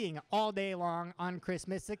being all day long on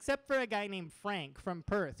Christmas except for a guy named Frank from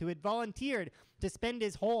Perth who had volunteered to spend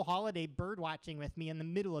his whole holiday bird watching with me in the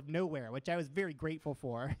middle of nowhere, which I was very grateful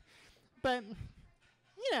for. But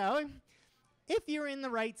you know, if you're in the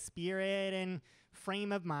right spirit and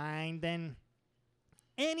frame of mind, then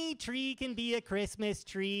any tree can be a Christmas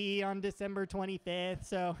tree on December 25th.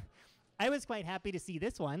 So I was quite happy to see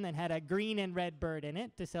this one that had a green and red bird in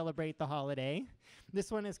it to celebrate the holiday.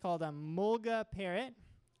 This one is called a mulga parrot.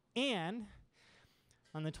 And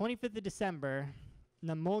on the 25th of December,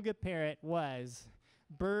 the mulga parrot was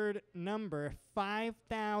bird number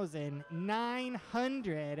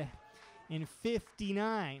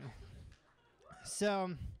 5,959.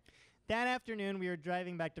 So that afternoon, we were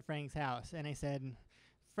driving back to Frank's house, and I said,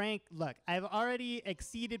 Frank, look, I've already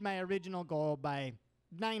exceeded my original goal by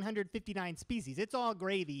 959 species. It's all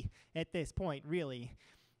gravy at this point, really.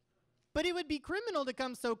 But it would be criminal to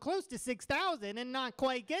come so close to 6,000 and not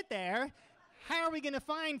quite get there. How are we going to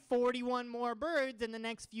find 41 more birds in the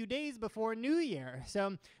next few days before New Year?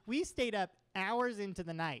 So we stayed up hours into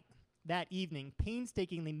the night that evening,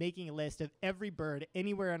 painstakingly making a list of every bird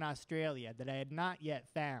anywhere in Australia that I had not yet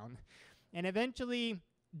found, and eventually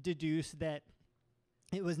deduced that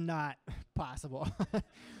it was not possible.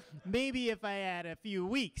 Maybe if I had a few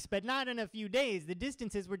weeks, but not in a few days. The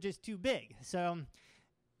distances were just too big. So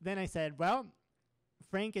then I said, well,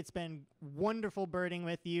 Frank, it's been wonderful birding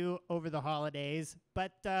with you over the holidays,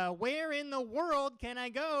 but where in the world can I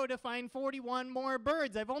go to find 41 more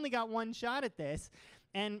birds? I've only got one shot at this.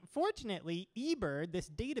 And fortunately, eBird, this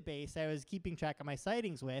database I was keeping track of my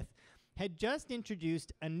sightings with, had just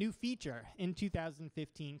introduced a new feature in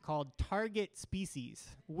 2015 called Target Species,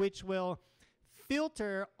 which will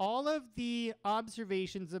filter all of the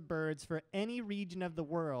observations of birds for any region of the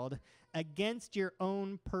world against your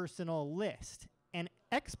own personal list and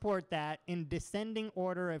export that in descending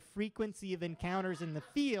order of frequency of encounters in the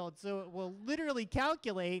field. So it will literally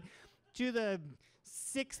calculate to the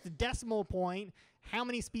 6th decimal point how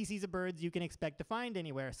many species of birds you can expect to find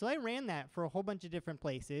anywhere. So I ran that for a whole bunch of different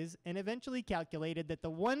places and eventually calculated that the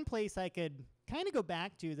one place I could kind of go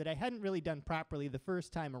back to that I hadn't really done properly the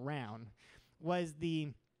first time around was the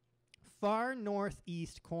far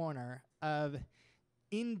northeast corner of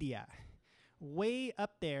India, way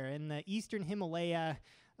up there in the eastern Himalaya,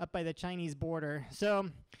 up by the Chinese border. So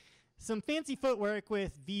some fancy footwork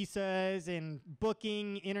with visas and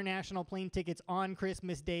booking international plane tickets on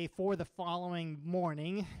Christmas Day for the following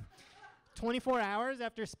morning. 24 hours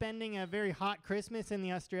after spending a very hot Christmas in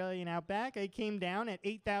the Australian outback, I came down at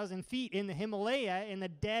 8,000 feet in the Himalaya in the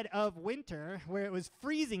dead of winter, where it was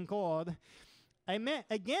freezing cold. I met,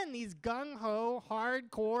 again, these gung-ho,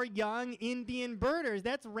 hardcore, young Indian birders.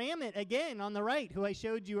 That's Ramit, again, on the right, who I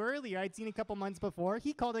showed you earlier. I'd seen a couple months before.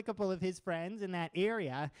 He called a couple of his friends in that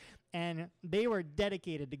area, and they were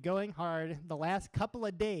dedicated to going hard the last couple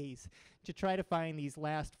of days to try to find these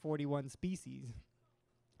last 41 species.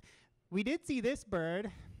 We did see this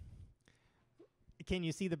bird. Can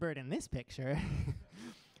you see the bird in this picture?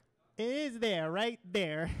 It is there, right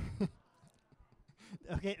there.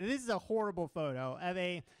 Okay, this is a horrible photo of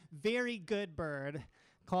a very good bird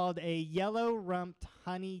called a yellow-rumped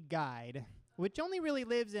honey guide, which only really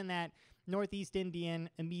lives in that northeast Indian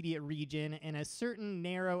immediate region in a certain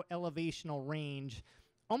narrow elevational range,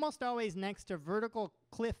 almost always next to vertical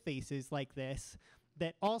cliff faces like this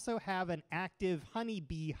that also have an active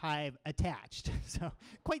honeybee hive attached. So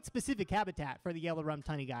quite specific habitat for the yellow-rumped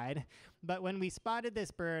honey guide. But when we spotted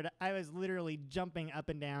this bird, I was literally jumping up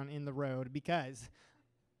and down in the road because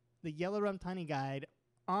the yellow-rumped honey guide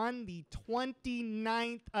on the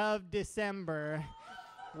 29th of December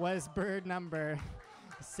was bird number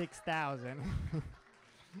 6,000. Of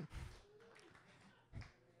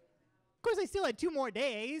course, I still had 2 more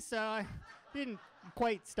days, so I didn't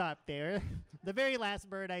quite stop there. The very last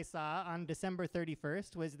bird I saw on December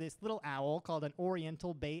 31st was this little owl called an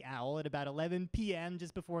oriental bay owl at about 11 p.m.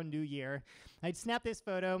 just before New Year. I'd snapped this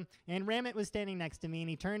photo, and Ramit was standing next to me, and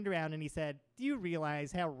he turned around and he said, "Do you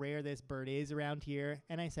realize how rare this bird is around here?"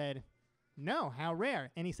 And I said, "No, how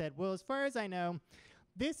rare?" And he said, "Well, as far as I know,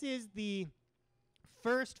 this is the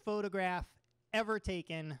first photograph ever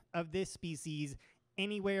taken of this species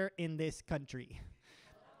anywhere in this country."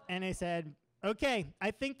 And I said, "Okay,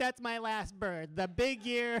 I think that's my last bird. The big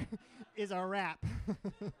year is a wrap."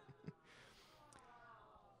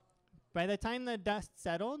 By the time the dust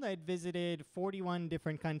settled, I'd visited 41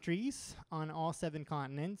 different countries on all 7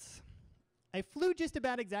 continents. I flew just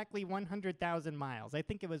about exactly 100,000 miles. I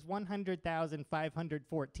think it was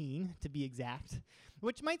 100,514 to be exact,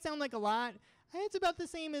 which might sound like a lot. It's about the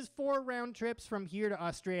same as 4 round trips from here to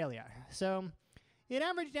Australia. So It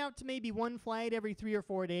averaged out to maybe one flight every 3 or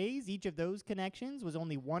 4 days. Each of those connections was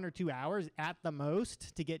only 1 or 2 hours at the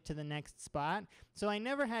most to get to the next spot. So I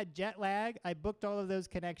never had jet lag. I booked all of those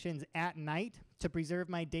connections at night to preserve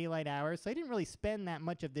my daylight hours. So I didn't really spend that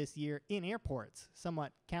much of this year in airports,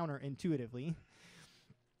 somewhat counterintuitively.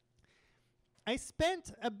 I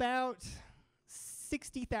spent about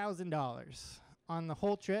 $60,000 on the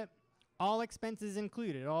whole trip, all expenses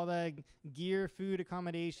included, all the gear, food,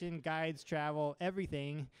 accommodation, guides, travel,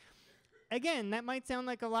 everything. Again, that might sound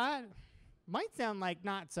like a lot, might sound like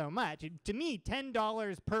not so much. To me,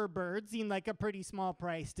 $10 per bird seemed like a pretty small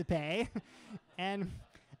price to pay. And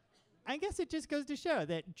I guess it just goes to show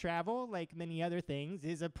that travel, like many other things,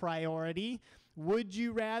 is a priority. Would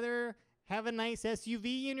you rather have a nice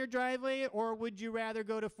SUV in your driveway, or would you rather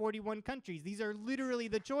go to 41 countries? These are literally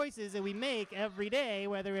the choices that we make every day,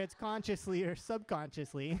 whether it's consciously or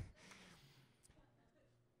subconsciously.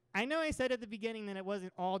 I know I said at the beginning that it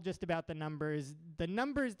wasn't all just about the numbers. The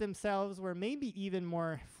numbers themselves were maybe even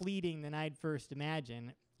more fleeting than I'd first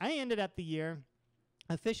imagined. I ended up the year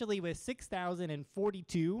officially with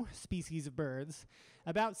 6,042 species of birds,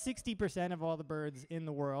 about 60% of all the birds in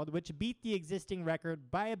the world, which beat the existing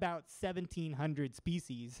record by about 1,700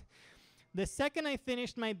 species. The second I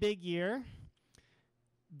finished my big year,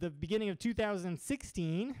 the beginning of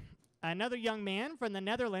 2016, another young man from the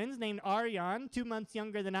Netherlands named Arjan, 2 months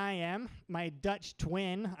younger than I am, my Dutch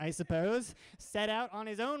twin, I suppose, set out on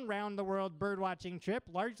his own round-the-world birdwatching trip,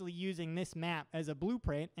 largely using this map as a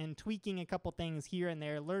blueprint and tweaking a couple things here and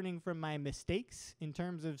there, learning from my mistakes in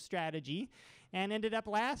terms of strategy, and ended up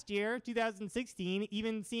last year, 2016,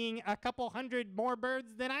 even seeing a couple hundred more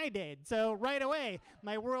birds than I did. So right away,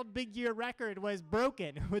 my world big year record was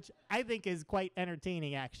broken, which I think is quite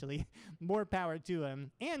entertaining, actually. More power to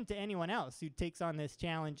him and to anyone else who takes on this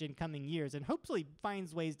challenge in coming years and hopefully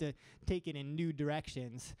finds ways to take it in new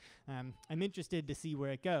directions. I'm interested to see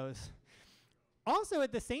where it goes. Also,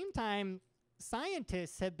 at the same time,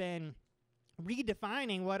 scientists have been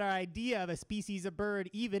redefining what our idea of a species of bird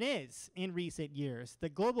even is in recent years. The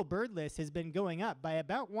global bird list has been going up by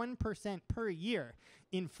about 1% per year.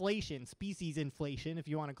 Inflation, species inflation, if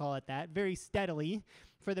you want to call it that, very steadily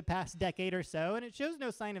for the past decade or so, and it shows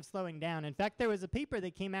no sign of slowing down. In fact, there was a paper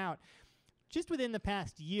that came out just within the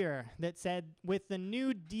past year that said with the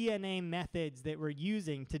new DNA methods that we're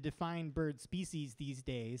using to define bird species these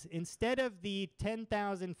days, instead of the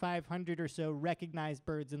 10,500 or so recognized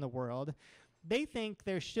birds in the world, they think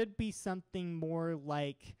there should be something more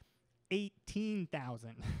like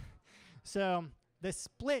 18,000. So the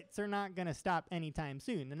splits are not going to stop anytime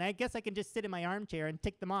soon. And I guess I can just sit in my armchair and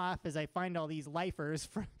tick them off as I find all these lifers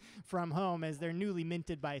from home as they're newly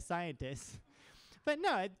minted by scientists. But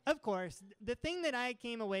no, of course, the thing that I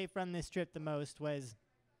came away from this trip the most was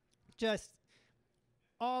just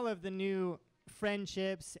all of the new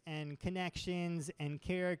friendships and connections and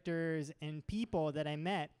characters and people that I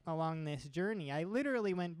met along this journey. I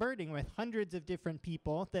literally went birding with hundreds of different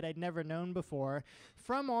people that I'd never known before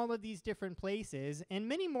from all of these different places, and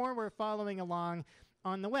many more were following along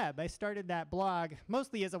on the web. I started that blog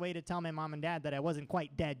mostly as a way to tell my mom and dad that I wasn't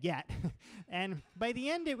quite dead yet. And by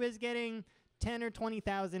the end, it was getting 10 or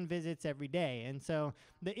 20,000 visits every day. And so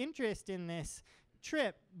the interest in this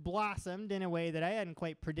trip blossomed in a way that I hadn't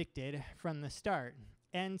quite predicted from the start.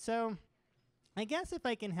 And so I guess if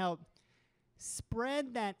I can help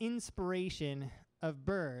spread that inspiration of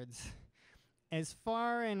birds as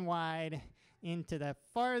far and wide into the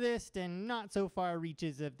farthest and not so far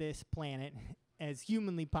reaches of this planet as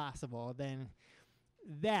humanly possible, then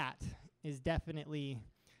that is definitely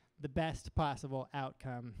the best possible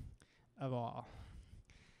outcome of all.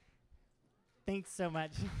 Thanks so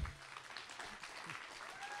much.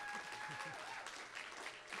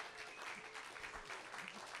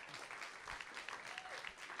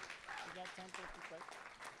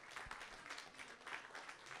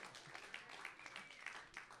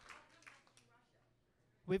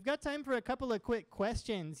 We've got time for a couple of quick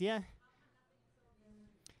questions. Yeah.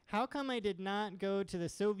 How come I did not go to the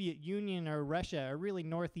Soviet Union or Russia or really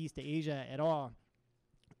Northeast Asia at all?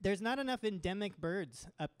 There's not enough endemic birds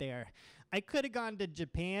up there. I could have gone to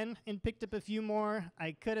Japan and picked up a few more.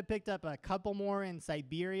 I could have picked up a couple more in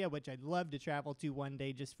Siberia, which I'd love to travel to one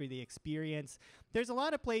day just for the experience. There's a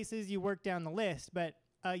lot of places you work down the list, but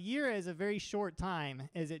a year is a very short time,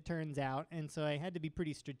 as it turns out, and so I had to be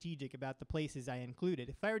pretty strategic about the places I included.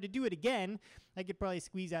 If I were to do it again, I could probably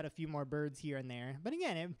squeeze out a few more birds here and there. But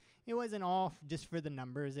again, it wasn't all just for the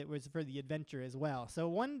numbers. It was for the adventure as well. So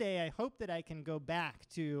one day, I hope that I can go back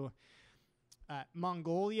to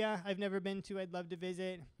Mongolia. I've never been to. I'd love to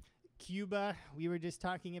visit. Cuba, we were just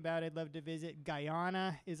talking about. I'd love to visit.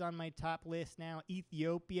 Guyana is on my top list now.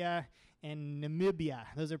 Ethiopia and Namibia.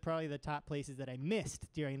 Those are probably the top places that I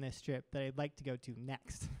missed during this trip that I'd like to go to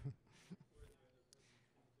next.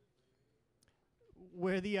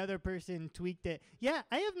 Where the other person tweaked it. Yeah,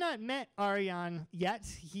 I have not met Ariane yet.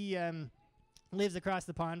 He lives across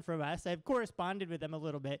the pond from us. I've corresponded with him a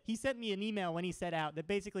little bit. He sent me an email when he set out that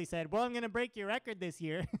basically said, well, I'm going to break your record this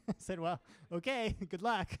year. I said, well, okay, good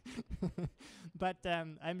luck. But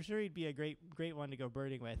I'm sure he'd be a great one to go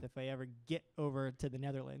birding with if I ever get over to the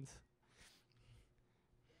Netherlands.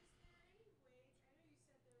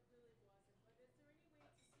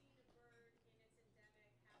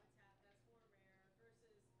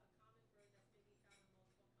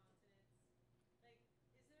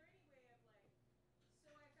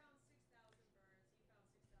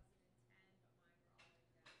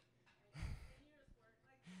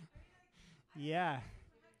 Yeah.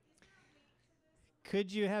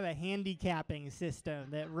 Could you have a handicapping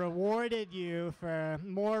system that rewarded you for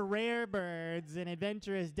more rare birds and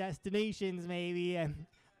adventurous destinations, maybe?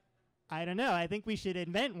 I don't know. I think we should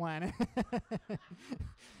invent one.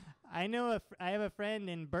 I have a friend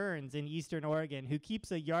in Burns in Eastern Oregon who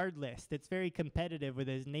keeps a yard list that's very competitive with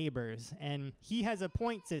his neighbors, and he has a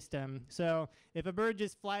point system. So if a bird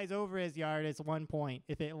just flies over his yard, it's 1 point.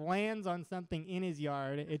 If it lands on something in his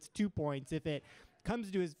yard, it's 2 points. If it comes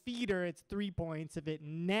to his feeder, it's 3 points. If it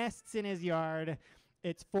nests in his yard,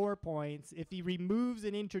 it's 4 points. If he removes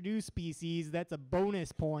an introduced species, that's a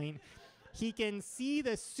bonus point. He can see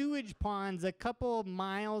the sewage ponds a couple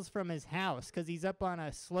miles from his house because he's up on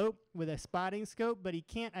a slope with a spotting scope, but he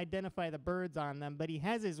can't identify the birds on them. But he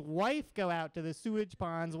has his wife go out to the sewage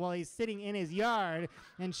ponds while he's sitting in his yard,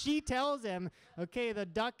 and she tells him, okay, the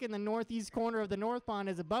duck in the northeast corner of the north pond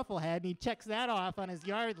is a bufflehead, and he checks that off on his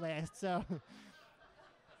yard list. So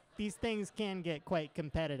these things can get quite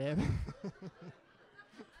competitive.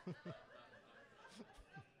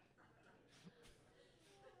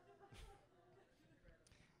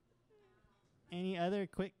 Any other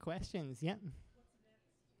quick questions? Yep.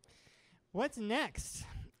 What's next?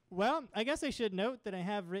 Well, I guess I should note that I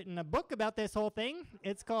have written a book about this whole thing.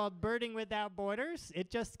 It's called Birding Without Borders.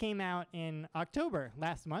 It just came out in October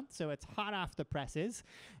last month, so it's hot off the presses.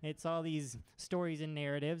 It's all these stories and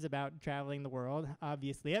narratives about traveling the world,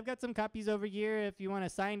 obviously. I've got some copies over here. If you want a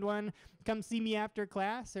signed one, come see me after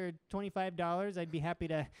class. They're $25. I'd be happy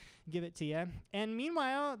to give it to you. And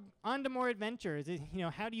meanwhile, on to more adventures.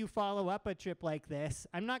 How do you follow up a trip like this?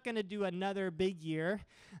 I'm not going to do another big year.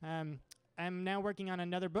 I'm now working on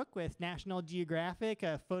another book with National Geographic,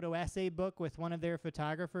 a photo essay book with one of their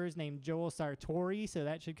photographers named Joel Sartori, so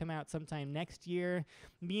that should come out sometime next year.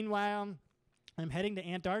 Meanwhile, I'm heading to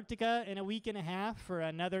Antarctica in a week and a half for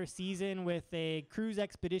another season with a cruise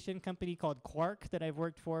expedition company called Quark that I've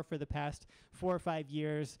worked for the past 4 or 5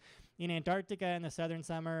 years. In Antarctica in the southern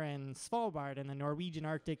summer and Svalbard in the Norwegian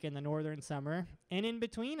Arctic in the northern summer. And in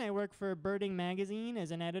between, I work for Birding Magazine as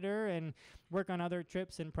an editor and work on other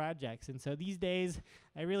trips and projects. And so these days,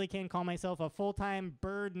 I really can call myself a full-time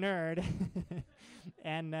bird nerd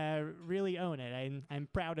and really own it. I'm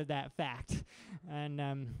proud of that fact.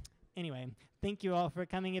 And anyway, thank you all for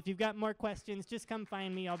coming. If you've got more questions, just come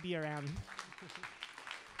find me. I'll be around.